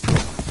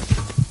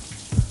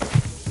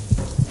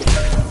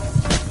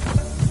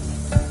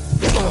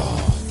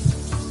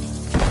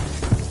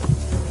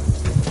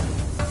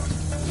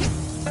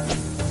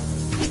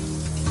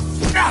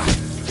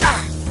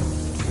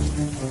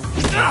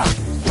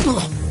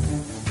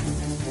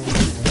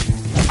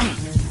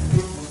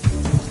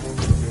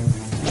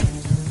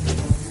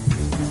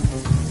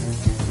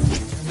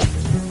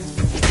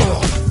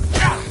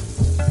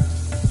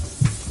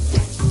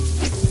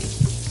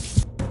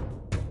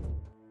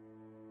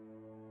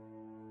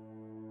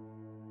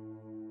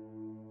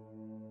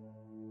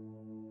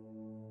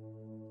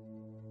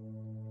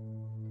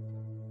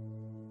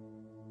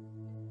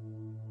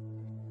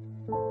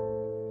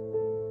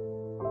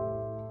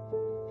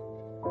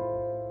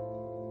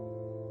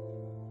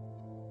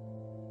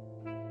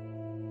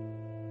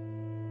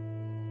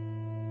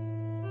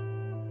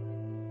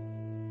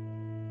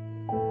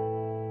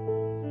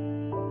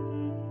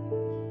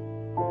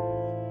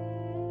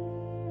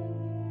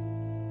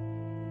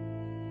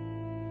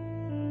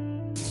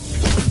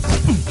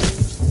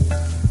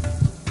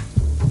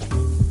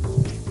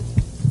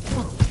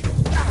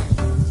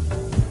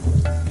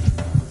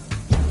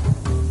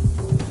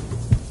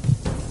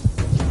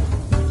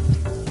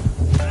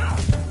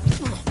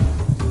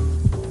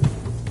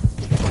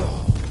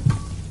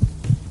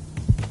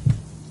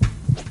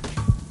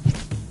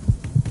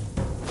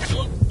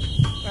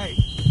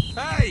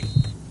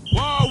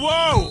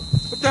 Whoa!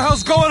 What the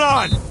hell's going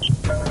on?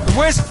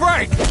 Where's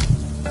Frank?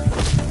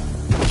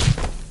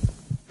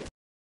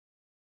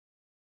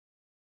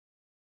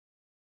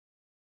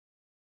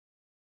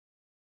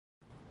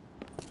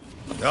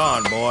 Go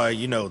on, boy,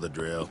 you know the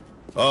drill.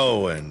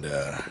 Oh, and,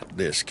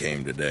 this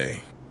came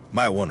today.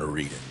 Might want to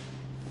read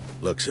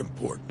it. Looks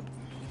important.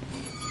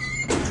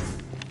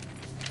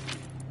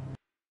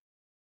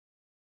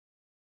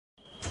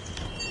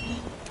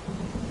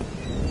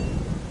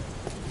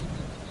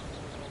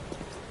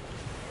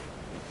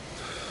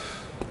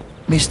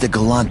 Mr.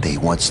 Galante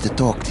wants to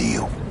talk to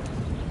you.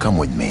 Come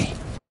with me.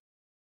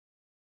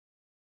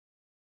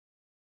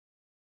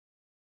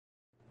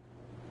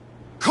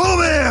 Come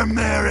here,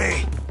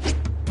 Mary!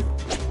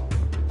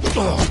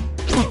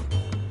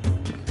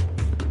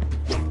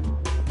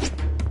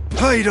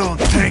 I don't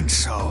think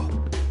so.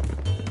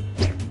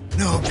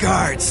 No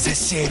guards to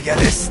save you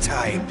this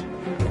time.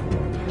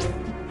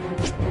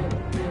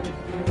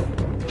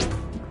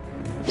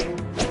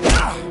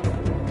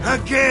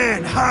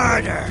 Again,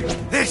 harder.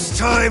 This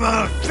time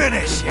I'll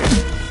finish you.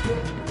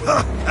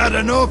 Had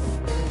enough?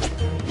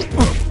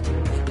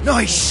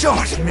 Nice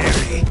shot,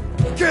 Mary.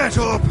 Get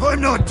up,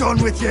 I'm not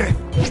done with you.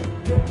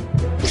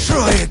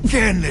 Try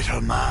again,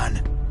 little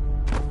man.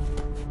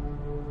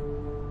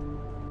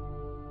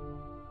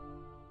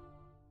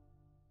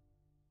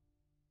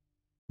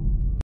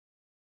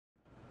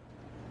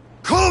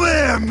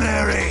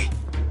 Mary!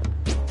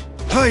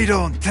 I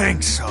don't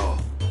think so.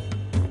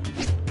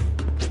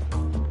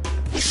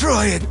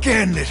 Try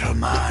again, little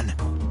man.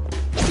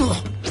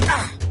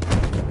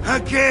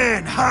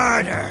 Again,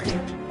 harder.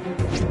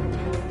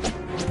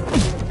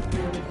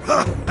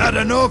 Had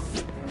enough?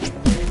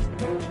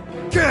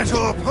 Get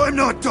up, I'm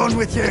not done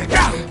with you.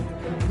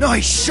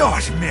 Nice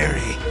shot,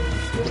 Mary.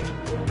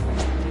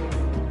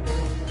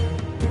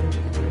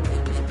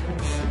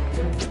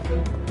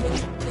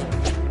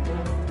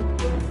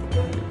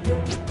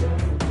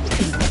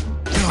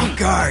 No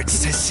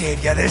guards to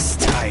save you this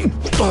time.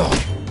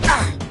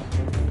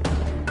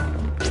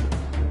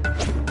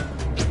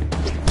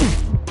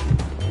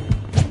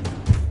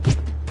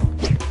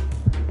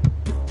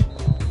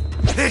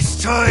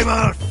 This time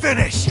I'll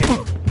finish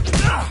you.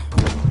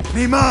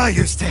 Me ma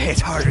used to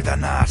hit harder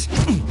than that.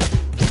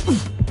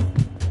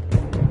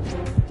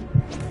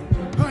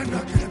 I'm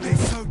not gonna be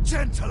so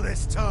gentle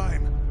this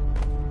time.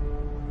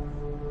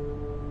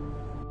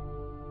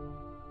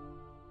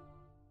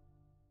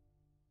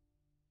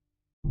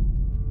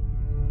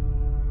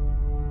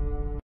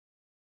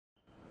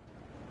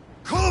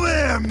 Come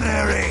here,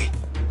 Mary!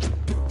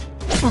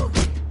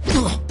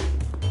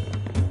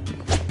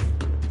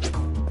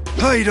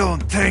 I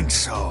don't think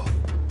so.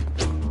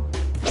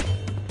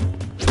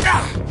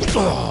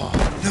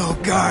 No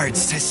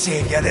guards to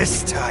save you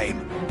this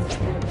time.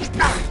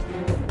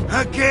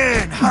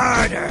 Again,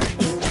 harder.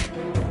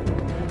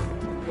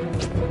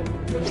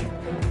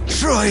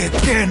 Try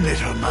again,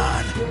 little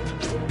man.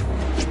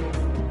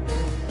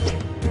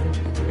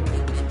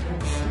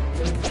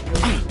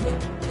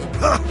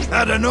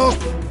 Had enough?